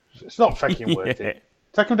 It's not fucking worth it.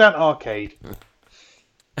 Take them down to arcade.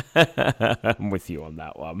 I'm with you on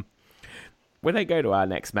that one. We then go to our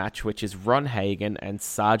next match, which is Ron Hagen and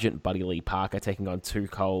Sergeant Buddy Lee Parker taking on Too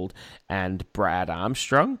Cold and Brad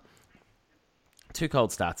Armstrong. Too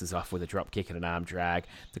Cold starts us off with a drop kick and an arm drag.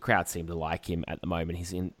 The crowd seem to like him at the moment.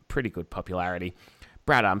 He's in pretty good popularity.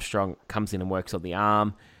 Brad Armstrong comes in and works on the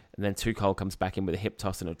arm, and then Too Cold comes back in with a hip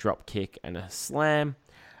toss and a drop kick and a slam.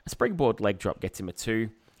 A springboard leg drop gets him a 2,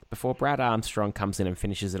 before Brad Armstrong comes in and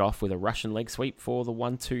finishes it off with a Russian leg sweep for the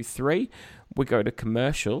 1-2-3. We go to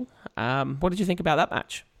commercial. What did you think about that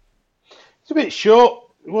match? It's a bit short.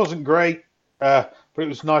 It wasn't great, but it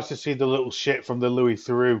was nice to see the little shit from the Louis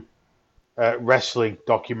Theroux wrestling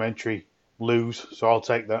documentary lose, so I'll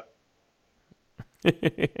take that.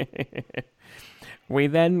 We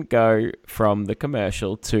then go from the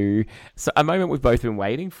commercial to a moment we've both been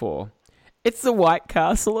waiting for. It's the White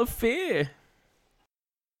Castle of Fear.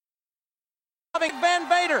 Van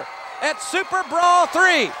Vader at Super Brawl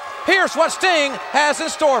 3. Here's what Sting has in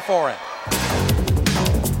store for him.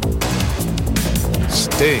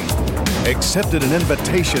 Sting accepted an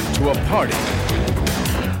invitation to a party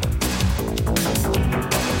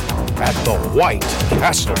at the White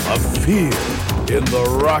Castle of Fear in the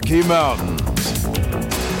Rocky Mountains.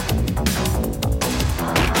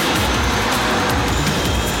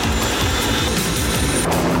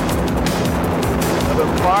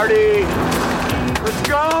 Another party. Let's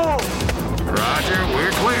go! Roger,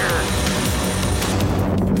 we're clear.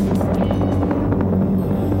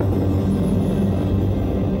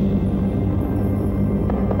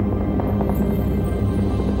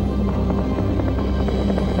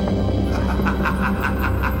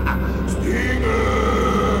 Stinger!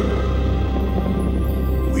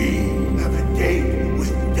 We have a date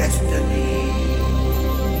with destiny.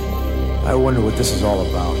 I wonder what this is all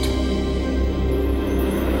about.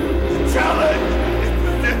 The challenge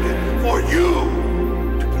for you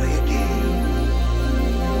to play a game.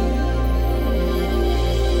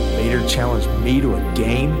 Vader challenged me to a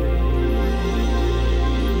game?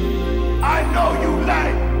 I know you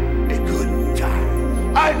like a good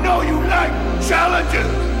time. I know you like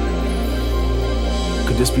challenges.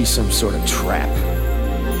 Could this be some sort of trap?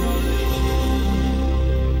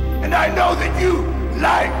 And I know that you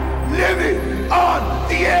like living on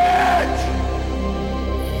the edge.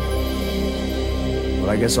 Well,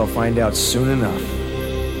 I guess I'll find out soon enough.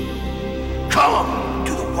 Come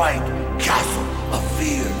to the White Castle of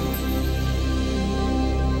Fear.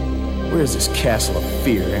 Where is this Castle of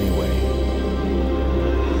Fear, anyway?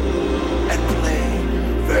 And play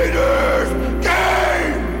Vader's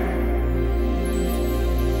game!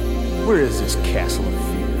 Where is this Castle of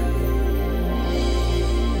Fear?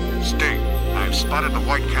 Sting, I've spotted the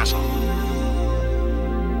White Castle.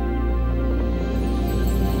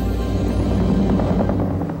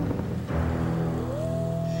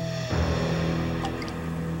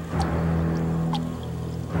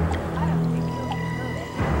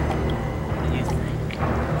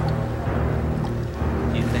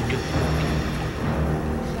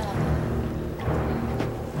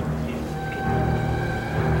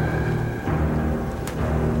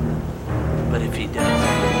 But if he does,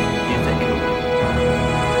 you think he'll win?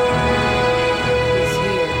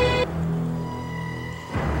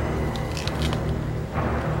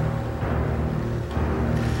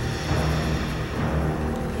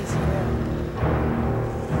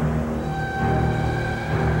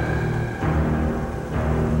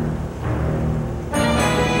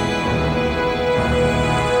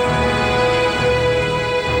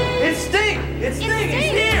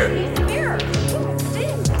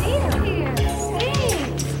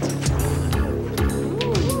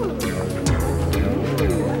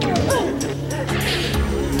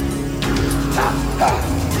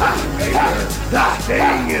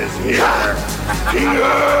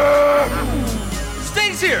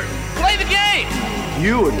 Sting's here. Play the game.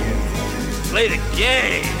 You again. Play the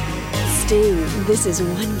game. Sting, this is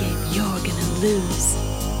one game you're gonna lose.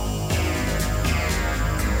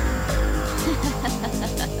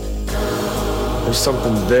 There's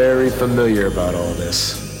something very familiar about all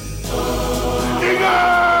this.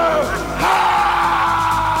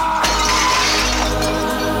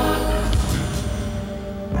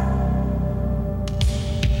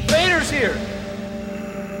 Vader's here.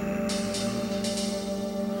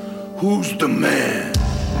 Who's the man?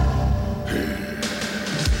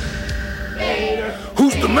 Vader.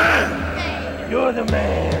 Who's the man? You're the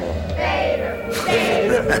man.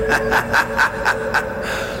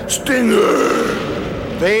 Stinger.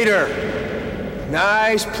 Vader,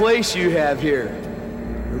 nice place you have here.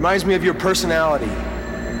 Reminds me of your personality.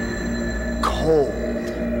 Cold.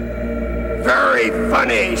 Very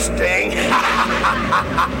funny, Sting.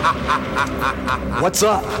 What's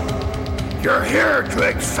up? You're here to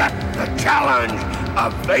accept the challenge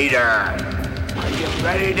of Vader. Are you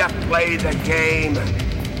ready to play the game?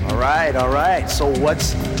 All right. So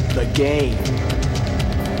what's the game?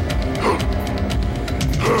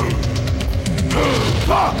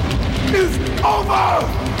 Fuck is over!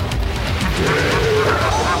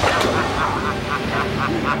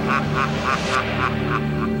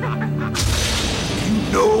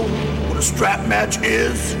 You know what a strap match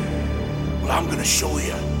is? Well, I'm gonna show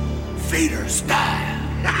you Vader style.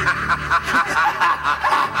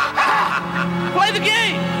 Play the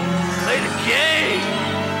game. Play the game.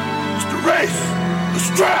 It's the race, the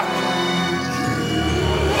strap.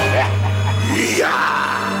 Yeah.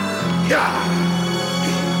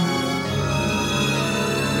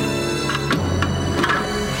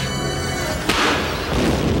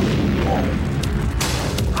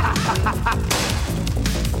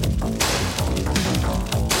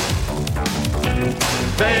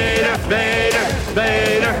 Vader, Vader,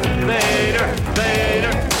 Vader, Vader,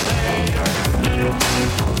 Vader,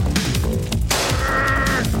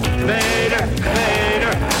 Vader,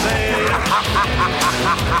 Vader, Vader.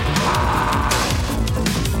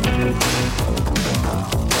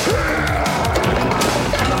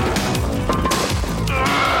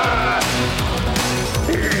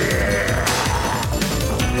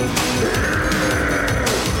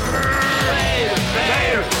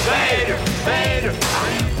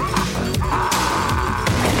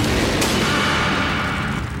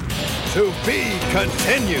 To be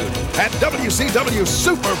continued at WCW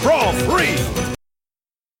Super Brawl 3.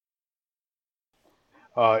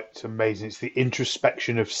 Oh, it's amazing. It's the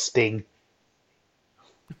introspection of Sting.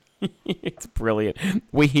 It's brilliant.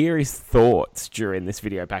 We hear his thoughts during this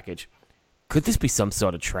video package. Could this be some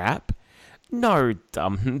sort of trap? No,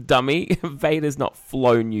 dummy. Vader's not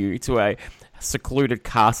flown you to a secluded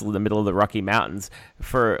castle in the middle of the Rocky Mountains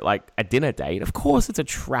for, like, a dinner date. Of course it's a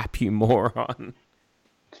trap, you moron.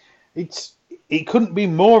 It couldn't be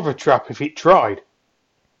more of a trap if it tried.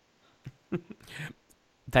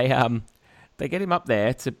 They get him up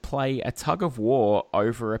there to play a tug of war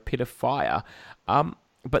over a pit of fire.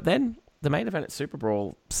 But then the main event at Super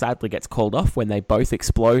Brawl sadly gets called off when they both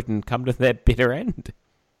explode and come to their bitter end.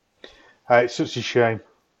 It's such a shame.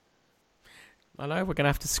 I know, we're going to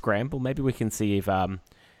have to scramble. Maybe we can see if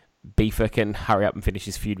Beaver can hurry up and finish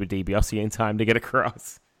his feud with DiBiase in time to get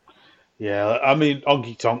across. Yeah, I mean,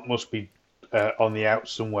 Honky Tonk must be on the out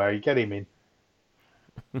somewhere. You get him in.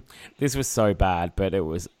 This was so bad, but it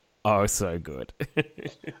was so good.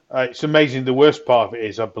 It's amazing. The worst part of it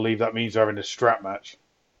is, I believe that means they're in a strap match.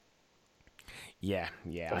 Yeah,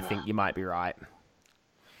 I think you might be right.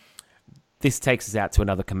 This takes us out to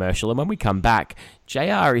another commercial, and when we come back,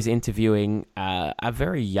 JR is interviewing a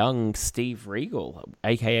very young Steve Regal,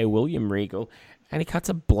 aka William Regal, and he cuts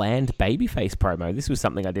a bland babyface promo. This was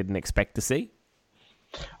something I didn't expect to see.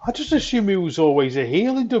 I just assume he was always a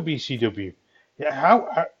heel in WCW. Yeah,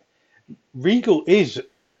 how Regal is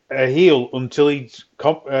a heel until he's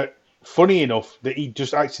funny enough that he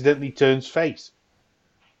just accidentally turns face.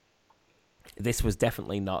 This was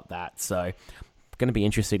definitely not that, so going to be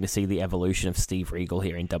interesting to see the evolution of Steve Regal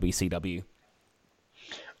here in WCW.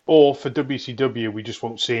 Or for WCW, we just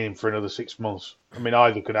won't see him for another 6 months. I mean,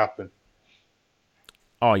 either could happen.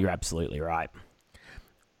 Oh, you're absolutely right.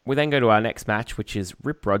 We then go to our next match, which is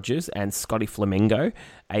Rip Rogers and Scotty Flamingo,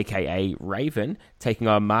 a.k.a. Raven, taking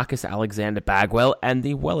on Marcus Alexander Bagwell and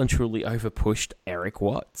the well and truly overpushed Eric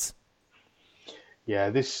Watts.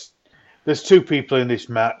 Yeah, there's two people in this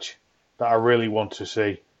match that I really want to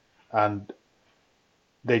see, and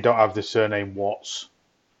they don't have the surname Watts.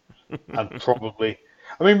 And probably...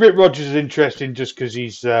 I mean, Rip Rogers is interesting just because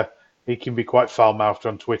he can be quite foul-mouthed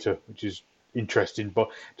on Twitter, which is interesting. But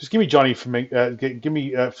just give me Johnny Flamingo, give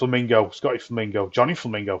me Flamingo, Scotty Flamingo, Johnny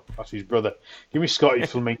Flamingo. That's his brother. Give me Scotty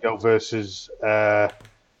Flamingo versus oh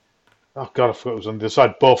god, I forgot it was on the other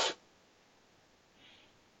side. Buff.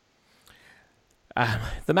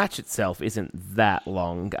 The match itself isn't that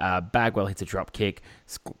long. Bagwell hits a drop kick.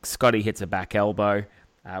 Scotty hits a back elbow.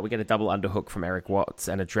 We get a double underhook from Eric Watts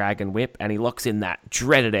and a dragon whip, and he locks in that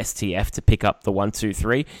dreaded STF to pick up the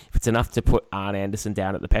 1-2-3. If it's enough to put Arn Anderson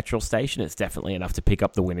down at the petrol station, it's definitely enough to pick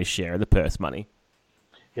up the winner's share of the purse money.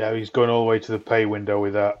 Yeah, he's going all the way to the pay window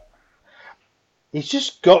with that. He's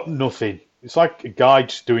just got nothing. It's like a guy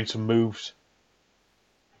just doing some moves.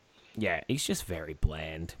 Yeah, he's just very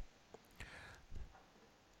bland.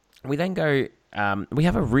 We then go, we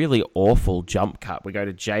have a really awful jump cut. We go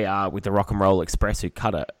to JR with the Rock and Roll Express, who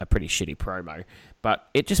cut a pretty shitty promo. But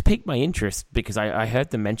it just piqued my interest because I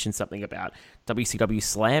heard them mention something about WCW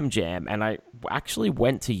Slam Jam, and I actually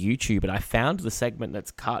went to YouTube and I found the segment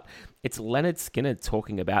that's cut. It's Leonard Skinner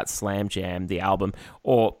talking about Slam Jam, the album,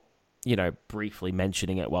 or, you know, briefly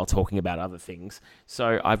mentioning it while talking about other things.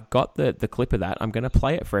 So I've got the clip of that. I'm going to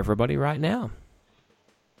play it for everybody right now.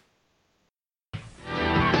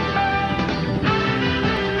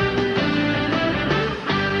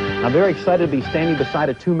 I'm very excited to be standing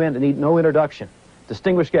beside two men that need no introduction.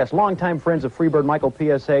 Distinguished guests, longtime friends of Freebird, Michael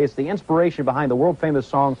PSA. It's the inspiration behind the world-famous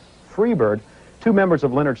song Freebird. Two members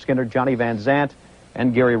of Leonard Skinner, Johnny Van Zant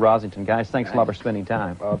and Gary Rosington. Guys, thanks a lot for spending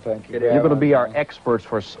time. Oh, thank you. You're going to be our experts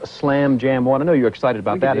for Slam Jam 1. I know you're excited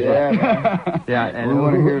about that as well. Yeah, and we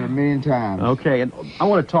want to hear it a million times. Okay, and I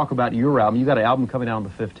want to talk about your album. You got an album coming out on the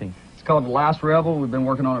 15th. It's called The Last Rebel. We've been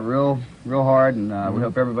working on it real hard, and we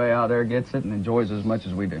hope everybody out there gets it and enjoys it as much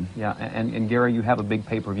as we do. Yeah, and Gary, you have a big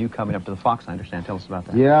pay-per-view coming up to the Fox, I understand. Tell us about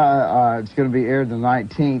that. Yeah, it's going to be aired the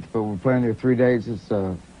 19th, but we're playing there 3 days. It's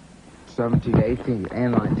 17th, 18th,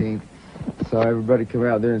 and 19th. So everybody come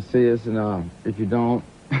out there and see us, and if you don't,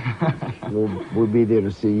 we'll be there to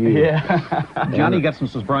see you. Yeah. Johnny, you got some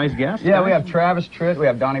surprise guests? Yeah, we have Travis Tritt, we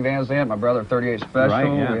have Donnie Van Zant, my brother, 38 Special. Right,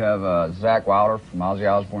 yeah. We have Zach Wilder from Ozzy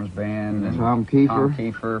Osbourne's band. And Tom Kiefer. Tom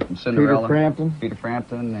Kiefer from Cinderella. Peter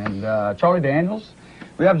Frampton, and Charlie Daniels.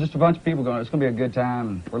 We have just a bunch of people going. It's going to be a good time,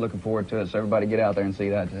 and we're looking forward to it, so everybody get out there and see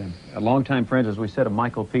that, too. Longtime friends, as we said, of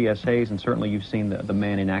Michael P.S. Hayes, and certainly you've seen the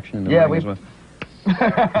man in action in the ring as well.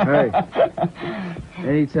 Hey,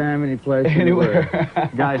 anytime, any place, anywhere.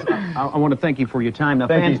 Guys, I want to thank you for your time. Now,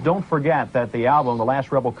 fans, don't forget that the album, The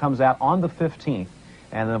Last Rebel, comes out on the 15th.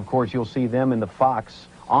 And then, of course, you'll see them in the Fox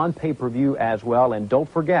on pay-per-view as well. And don't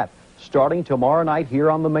forget, starting tomorrow night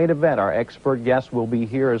here on the main event, our expert guests will be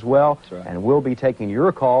here as well. That's right. And we'll be taking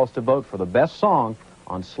your calls to vote for the best song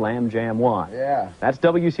on Slam Jam 1. Yeah. That's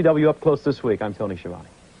WCW Up Close this week. I'm Tony Schiavone.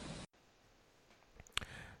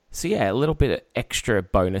 So yeah, a little bit of extra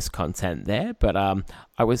bonus content there, but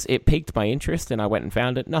it piqued my interest and I went and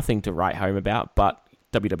found it. Nothing to write home about, but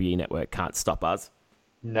WWE Network can't stop us.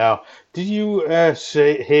 No. Did you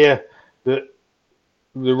hear that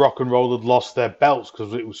the Rock and Roll had lost their belts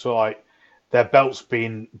because it was like their belts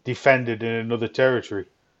being defended in another territory,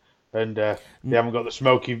 and they haven't got the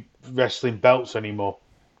Smoky Wrestling belts anymore?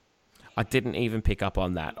 I didn't even pick up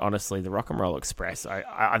on that. Honestly, the Rock and Roll Express,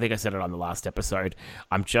 I think I said it on the last episode,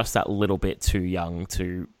 I'm just that little bit too young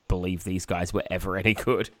to believe these guys were ever any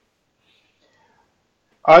good.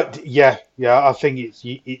 Yeah, I think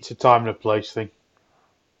it's a time and a place thing.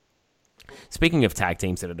 Speaking of tag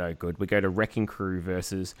teams that are no good, we go to Wrecking Crew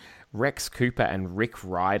versus Rex Cooper and Rick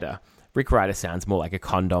Ryder. Rick Ryder sounds more like a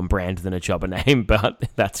condom brand than a jobber name, but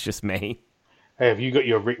that's just me. Hey, have you got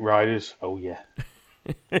your Rick Ryders? Oh, yeah.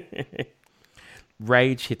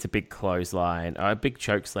 Rage hits a big clothesline, a big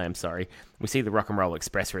choke slam, sorry. We see the Rock and Roll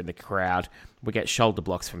Express are in the crowd. We get shoulder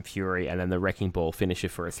blocks from Fury, and then the Wrecking Ball finisher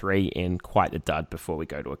for a 3 in quite the dud before we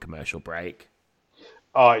go to a commercial break.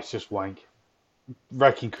 Oh, it's just wank.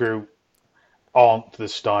 Wrecking Crew aren't the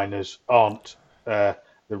Steiners, aren't the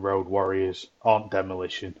Road Warriors, aren't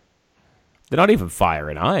Demolition. They're not even Fire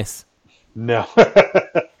and Ice. No.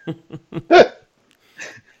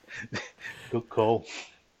 Good call.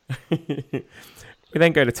 We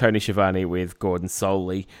then go to Tony Schiavone with Gordon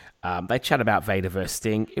Soley. They chat about Vader vs.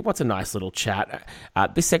 Sting. It was a nice little chat.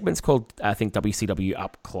 This segment's called, I think, WCW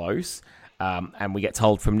Up Close. And we get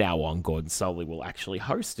told from now on Gordon Soley will actually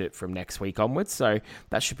host it from next week onwards. So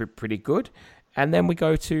that should be pretty good. And then we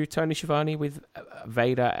go to Tony Schiavone with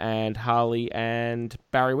Vader and Harley and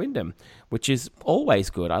Barry Windham, which is always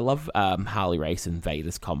good. I love Harley Race and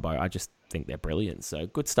Vader's combo. I just think they're brilliant. So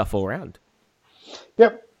good stuff all around.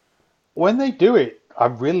 Yep. When they do it, I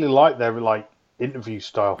really like their interview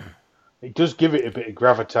style. It does give it a bit of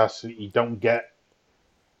gravitas that you don't get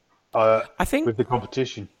I think with the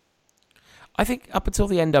competition. I think up until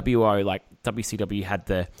the NWO, like WCW had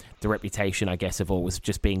the reputation, I guess, of always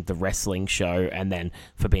just being the wrestling show and then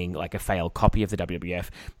for being like a failed copy of the WWF.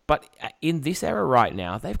 But in this era right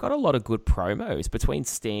now, they've got a lot of good promos between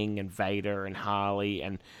Sting and Vader and Harley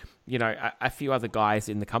and, you know, a few other guys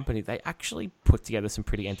in the company. They actually put together some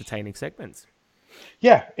pretty entertaining segments.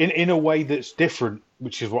 Yeah, in a way that's different,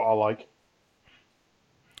 which is what I like.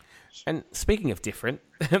 And speaking of different,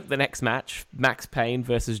 the next match, Max Payne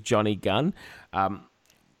versus Johnny Gunn.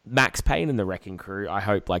 Max Payne and the Wrecking Crew, I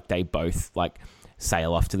hope like they both like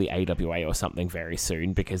sail off to the AWA or something very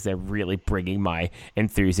soon because they're really bringing my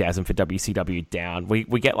enthusiasm for WCW down. We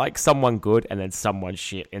get like someone good and then someone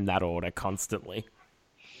shit in that order constantly.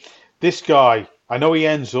 This guy, I know he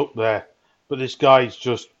ends up there, but this guy's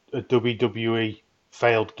just a WWE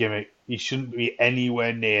failed gimmick. He shouldn't be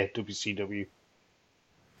anywhere near WCW.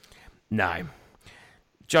 No.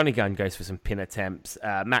 Johnny Gunn goes for some pin attempts.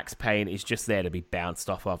 Max Payne is just there to be bounced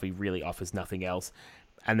off of. He really offers nothing else.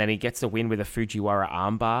 And then he gets a win with a Fujiwara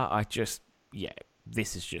armbar.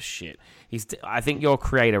 This is just shit. I think your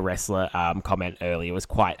creator wrestler comment earlier was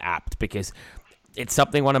quite apt because it's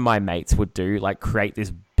something one of my mates would do, like create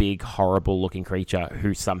this big, horrible looking creature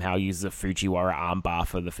who somehow uses a Fujiwara armbar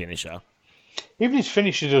for the finisher. Even his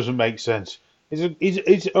finisher doesn't make sense.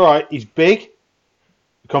 He's all right. He's big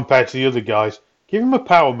compared to the other guys. Give him a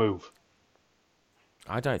power move.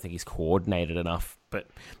 I don't think he's coordinated enough, but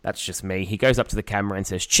that's just me. He goes up to the camera and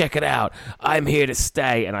says, "Check it out. I'm here to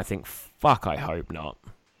stay." And I think, fuck, I hope not.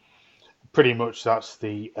 Pretty much that's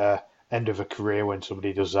the end of a career when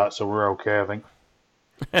somebody does that, so we're okay, I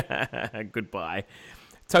think. Goodbye.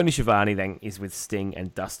 Tony Schiavone then is with Sting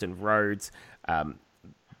and Dustin Rhodes.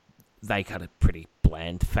 They cut a pretty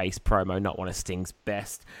bland face promo, not one of Sting's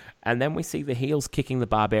best. And then we see the heels kicking the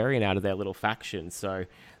Barbarian out of their little faction. So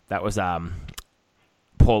that was Paul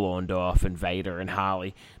Orndorff and Vader and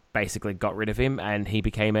Harley basically got rid of him and he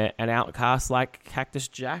became an outcast like Cactus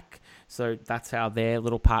Jack. So that's how their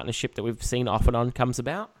little partnership that we've seen off and on comes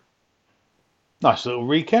about. Nice little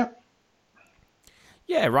recap.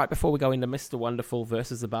 Yeah, right before we go into Mr. Wonderful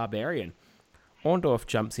versus the Barbarian. Orndorff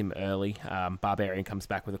jumps him early. Barbarian comes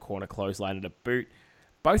back with a corner clothesline and a boot.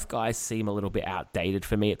 Both guys seem a little bit outdated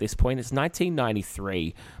for me at this point. It's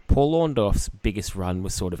 1993. Paul Orndorff's biggest run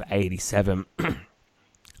was sort of 87.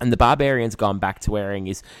 And the Barbarian's gone back to wearing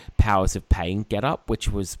his Powers of Pain getup, which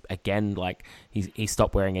was, again, like he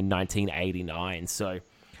stopped wearing in 1989. So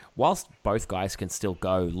whilst both guys can still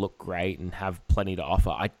go, look great, and have plenty to offer,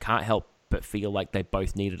 I can't help but feel like they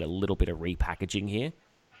both needed a little bit of repackaging here.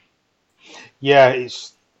 Yeah,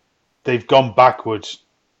 they've gone backwards,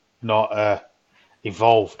 not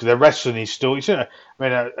evolved. Their wrestling is still.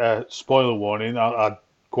 Spoiler warning. I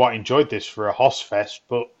quite enjoyed this for a Hoss Fest,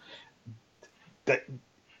 but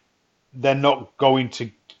they're not going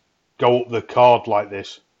to go up the card like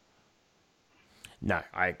this. No,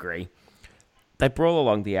 I agree. They brawl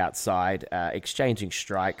along the outside, exchanging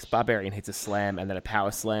strikes. Barbarian hits a slam and then a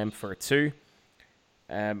power slam for a 2.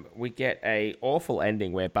 We get a awful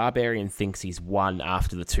ending where Barbarian thinks he's won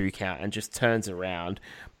after the 2 count and just turns around.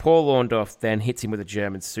 Paul Orndorff then hits him with a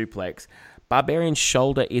German suplex. Barbarian's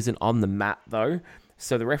shoulder isn't on the mat though,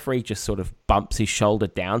 so the referee just sort of bumps his shoulder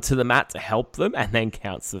down to the mat to help them and then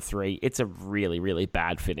counts the 3. It's a really, really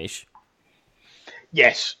bad finish.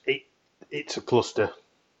 Yes, it's a cluster.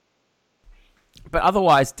 But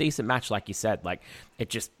otherwise, decent match, like you said. Like it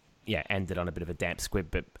just ended on a bit of a damp squib,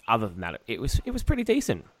 but other than that, it was pretty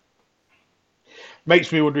decent.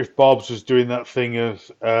 Makes me wonder if Bob's was doing that thing of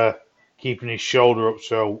keeping his shoulder up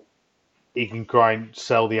so he can try and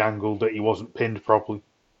sell the angle that he wasn't pinned properly.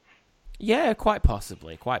 Yeah, quite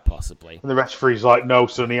possibly. And the referee's like, "No,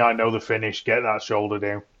 Sonny, I know the finish. Get that shoulder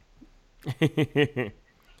down."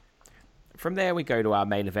 From there, we go to our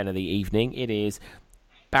main event of the evening. It is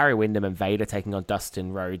Barry Windham and Vader taking on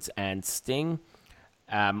Dustin Rhodes and Sting.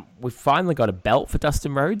 We've finally got a belt for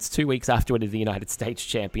Dustin Rhodes 2 weeks after winning the United States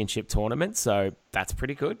Championship tournament, so that's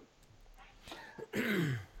pretty good.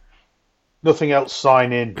 Nothing else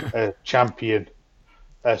signing a champion.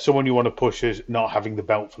 Someone you want to push is not having the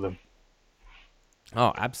belt for them.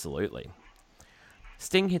 Oh, absolutely.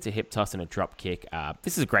 Sting hits a hip toss and a drop kick.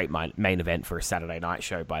 This is a great main event for a Saturday night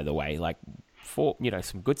show, by the way. Like,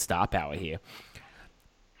 some good star power here.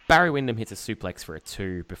 Barry Windham hits a suplex for a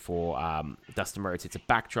 2 before Dustin Rhodes hits a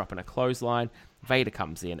backdrop and a clothesline. Vader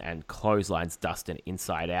comes in and clotheslines Dustin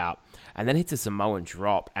inside out. And then hits a Samoan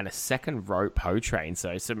drop and a second rope hoe train.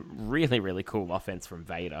 So some really, really cool offense from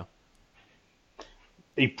Vader.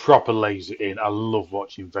 He proper lays it in. I love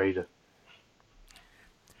watching Vader.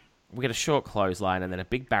 We get a short clothesline and then a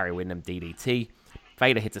big Barry Windham DDT.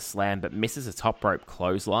 Vader hits a slam but misses a top rope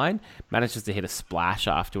clothesline. Manages to hit a splash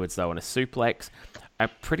afterwards, though, and a suplex. A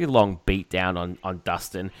pretty long beatdown on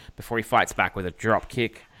Dustin before he fights back with a drop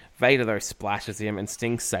kick. Vader, though, splashes him and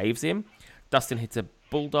Sting saves him. Dustin hits a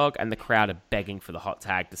bulldog and the crowd are begging for the hot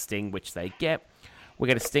tag to Sting, which they get. We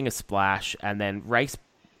get a Stinger splash and then Race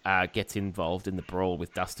gets involved in the brawl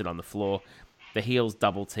with Dustin on the floor. The heels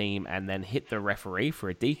double team and then hit the referee for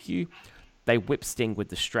a DQ. They whip Sting with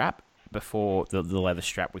the strap before the leather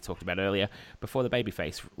strap we talked about earlier, before the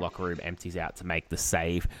babyface locker room empties out to make the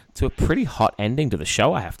save to a pretty hot ending to the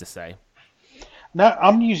show, I have to say. Now,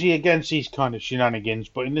 I'm usually against these kind of shenanigans,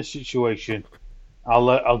 but in this situation,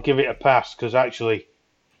 I'll give it a pass because actually,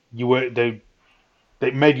 they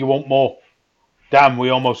made you want more. Damn, we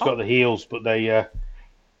almost got the heels, but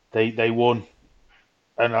they won,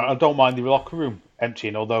 and I don't mind the locker room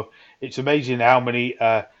emptying. Although it's amazing how many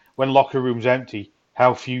when locker room's empty,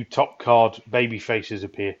 how few top card baby faces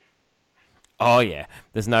appear. Oh yeah,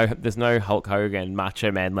 there's no Hulk Hogan,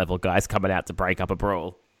 Macho Man level guys coming out to break up a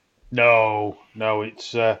brawl. No,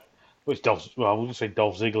 it's Dolph. Well, I wouldn't say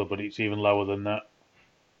Dolph Ziggler, but it's even lower than that.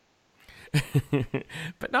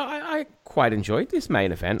 But no, I quite enjoyed this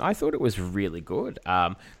main event. I thought it was really good.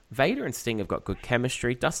 Vader and Sting have got good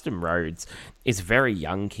chemistry. Dustin Rhodes is very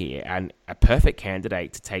young here and a perfect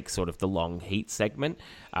candidate to take sort of the long heat segment.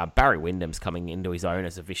 Barry Windham's coming into his own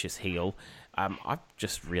as a vicious heel. I've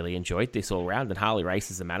just really enjoyed this all round, and Harley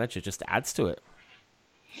Race as a manager just adds to it.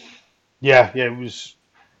 Yeah, it was.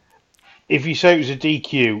 If you say it was a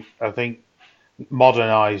DQ, I think modern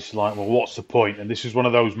eyes like, well, what's the point? And this was one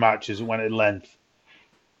of those matches that went at length.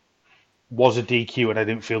 Was a DQ, and I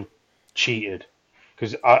didn't feel cheated.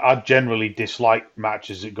 Because I generally dislike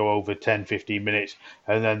matches that go over 10, 15 minutes,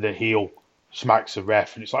 and then the heel smacks the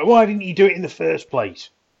ref, and it's like, why didn't you do it in the first place?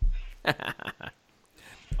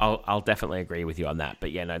 I'll definitely agree with you on that.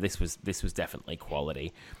 But yeah, no, this was definitely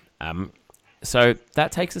quality. So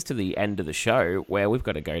that takes us to the end of the show, where we've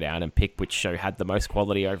got to go down and pick which show had the most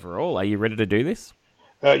quality overall. Are you ready to do this?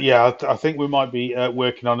 Yeah, I think we might be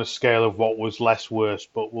working on a scale of what was less worse,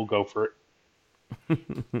 but we'll go for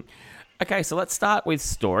it. Okay, so let's start with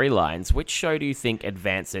storylines. Which show do you think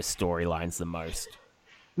advanced their storylines the most?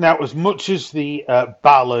 Now, as much as the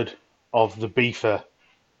Ballad of the Beefer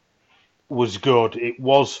was good, it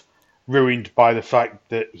was ruined by the fact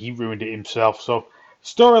that he ruined it himself. So,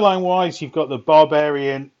 storyline-wise, you've got the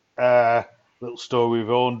Barbarian little story with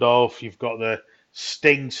Orndorff. You've got the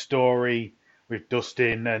Sting story with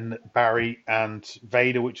Dustin and Barry and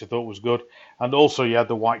Vader, which I thought was good. And also, you had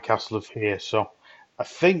the White Castle of Here. So, I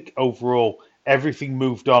think overall everything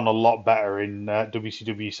moved on a lot better in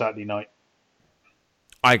WCW Saturday Night.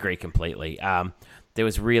 I agree completely. There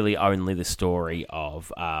was really only the story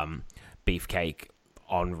of Beefcake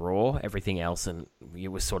on Raw. Everything else and it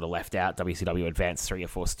was sort of left out. WCW advanced 3 or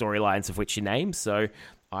 4 storylines of which you named, so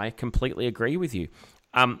I completely agree with you.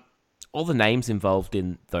 All the names involved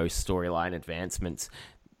in those storyline advancements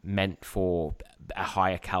meant for a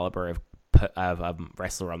higher caliber of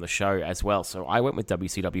wrestler on the show as well. So I went with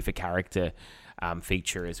WCW for character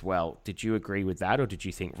feature as well. Did you agree with that, or did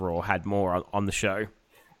you think Raw had more on the show?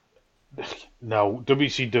 No,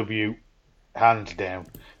 WCW, hands down.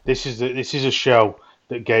 This is a show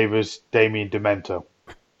that gave us Damien Demento.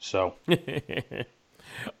 So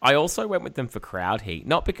I also went with them for crowd heat,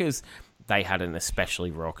 not because they had an especially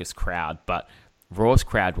raucous crowd, but Raw's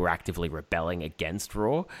crowd were actively rebelling against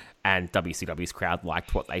Raw, and WCW's crowd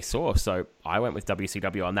liked what they saw. So I went with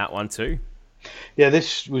WCW on that one too. Yeah,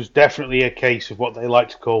 this was definitely a case of what they like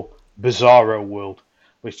to call Bizarro World,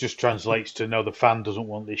 which just translates to no, the fan doesn't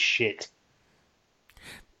want this shit.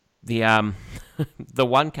 The the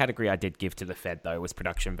one category I did give to the Fed, though, was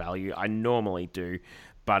production value. I normally do,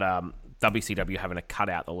 but WCW having to cut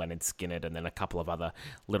out the Leonard Skinner and then a couple of other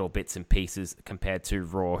little bits and pieces compared to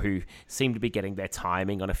Raw, who seemed to be getting their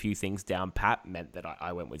timing on a few things down pat, meant that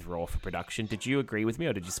I went with Raw for production. Did you agree with me,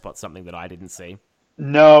 or did you spot something that I didn't see?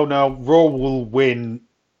 No, Raw will win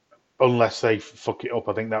unless they fuck it up.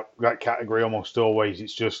 I think that category almost always,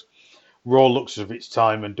 it's just Raw looks as if it's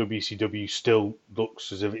time and WCW still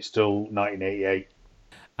looks as if it's still 1988.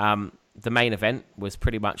 The main event was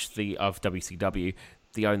pretty much of WCW.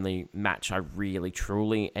 The only match I really,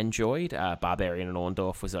 truly enjoyed, Barbarian and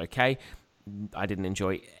Orndorff, was okay. I didn't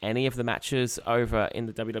enjoy any of the matches over in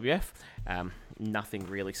the WWF. Nothing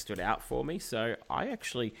really stood out for me, so I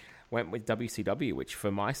actually went with WCW, which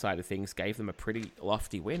for my side of things gave them a pretty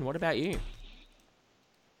lofty win. What about you?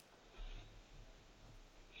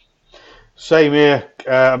 Same here.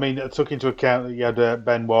 I mean, I took into account that you had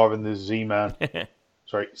Benoit and the Z-Man.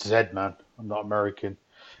 Sorry, Z-Man. I'm not American.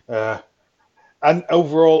 And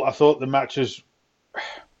overall, I thought the matches...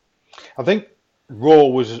 I think Raw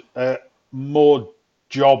was more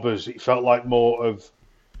jobbers. It felt like more of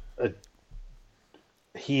a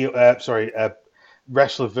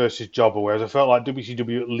wrestler versus jobber, whereas I felt like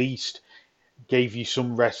WCW at least gave you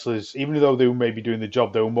some wrestlers, even though they were maybe doing the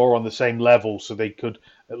job, they were more on the same level, so they could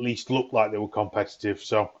at least look like they were competitive.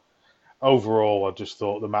 So overall, I just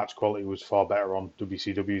thought the match quality was far better on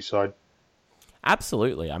WCW's side.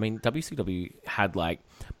 Absolutely. I mean, WCW had like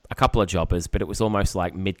a couple of jobbers, but it was almost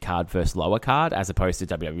like mid-card versus lower card, as opposed to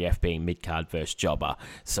WWF being mid-card versus jobber.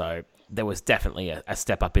 So there was definitely a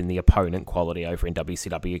step up in the opponent quality over in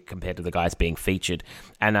WCW compared to the guys being featured.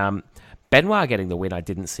 And Benoit getting the win I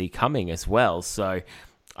didn't see coming as well. So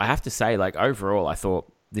I have to say, like, overall, I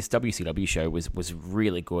thought this WCW show was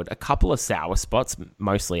really good. A couple of sour spots,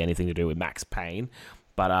 mostly anything to do with Max Payne.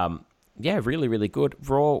 But yeah, really, really good.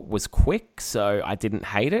 Raw was quick, so I didn't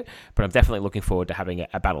hate it. But I'm definitely looking forward to having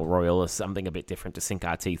a Battle Royal or something a bit different to sink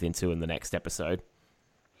our teeth into in the next episode.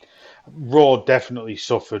 Raw definitely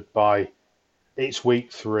suffered by its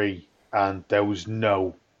week 3, and there was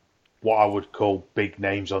no what I would call big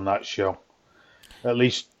names on that show. At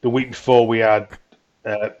least the week before we had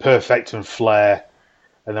Perfect and Flair,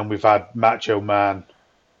 and then we've had Macho Man.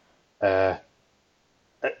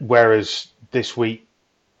 Whereas this week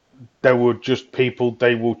there were just people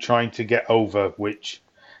they were trying to get over, which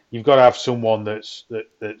you've got to have someone that's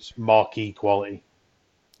marquee quality.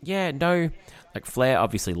 Yeah, no, like Flair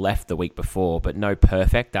obviously left the week before, but no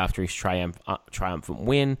Perfect after his triumphant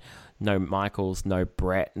win. No Michaels, no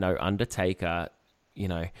Brett, no Undertaker,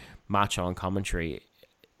 Macho on commentary.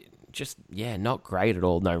 Just, yeah, not great at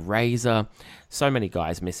all. No Razor. So many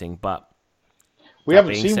guys missing, but... We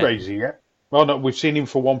haven't seen Razor yet. Well, no, we've seen him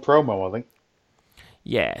for one promo, I think.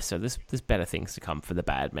 Yeah, so there's better things to come for the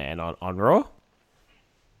bad man on Raw.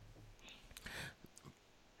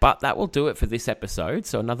 But that will do it for this episode.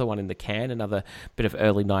 So another one in the can, another bit of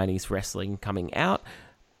early 90s wrestling coming out.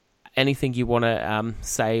 Anything you want to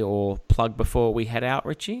say or plug before we head out,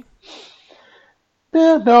 Richie?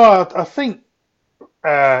 Yeah, no, I think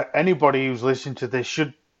anybody who's listening to this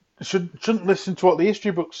shouldn't listen to what the history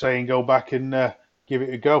books say and go back and give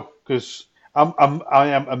it a go, because I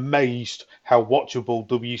am amazed how watchable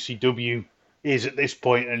WCW is at this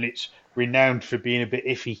point, and it's renowned for being a bit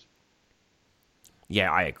iffy. Yeah,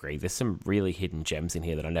 I agree. There's some really hidden gems in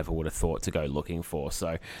here that I never would have thought to go looking for.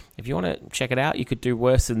 So if you want to check it out, you could do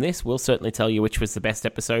worse than this. We'll certainly tell you which was the best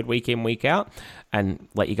episode week in, week out, and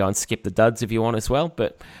let you go and skip the duds if you want as well.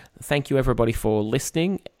 But thank you, everybody, for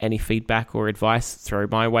listening. Any feedback or advice, throw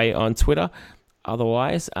my way on Twitter.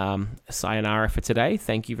 Otherwise, sayonara for today.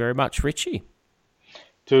 Thank you very much, Richie.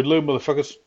 Toodaloo, motherfuckers.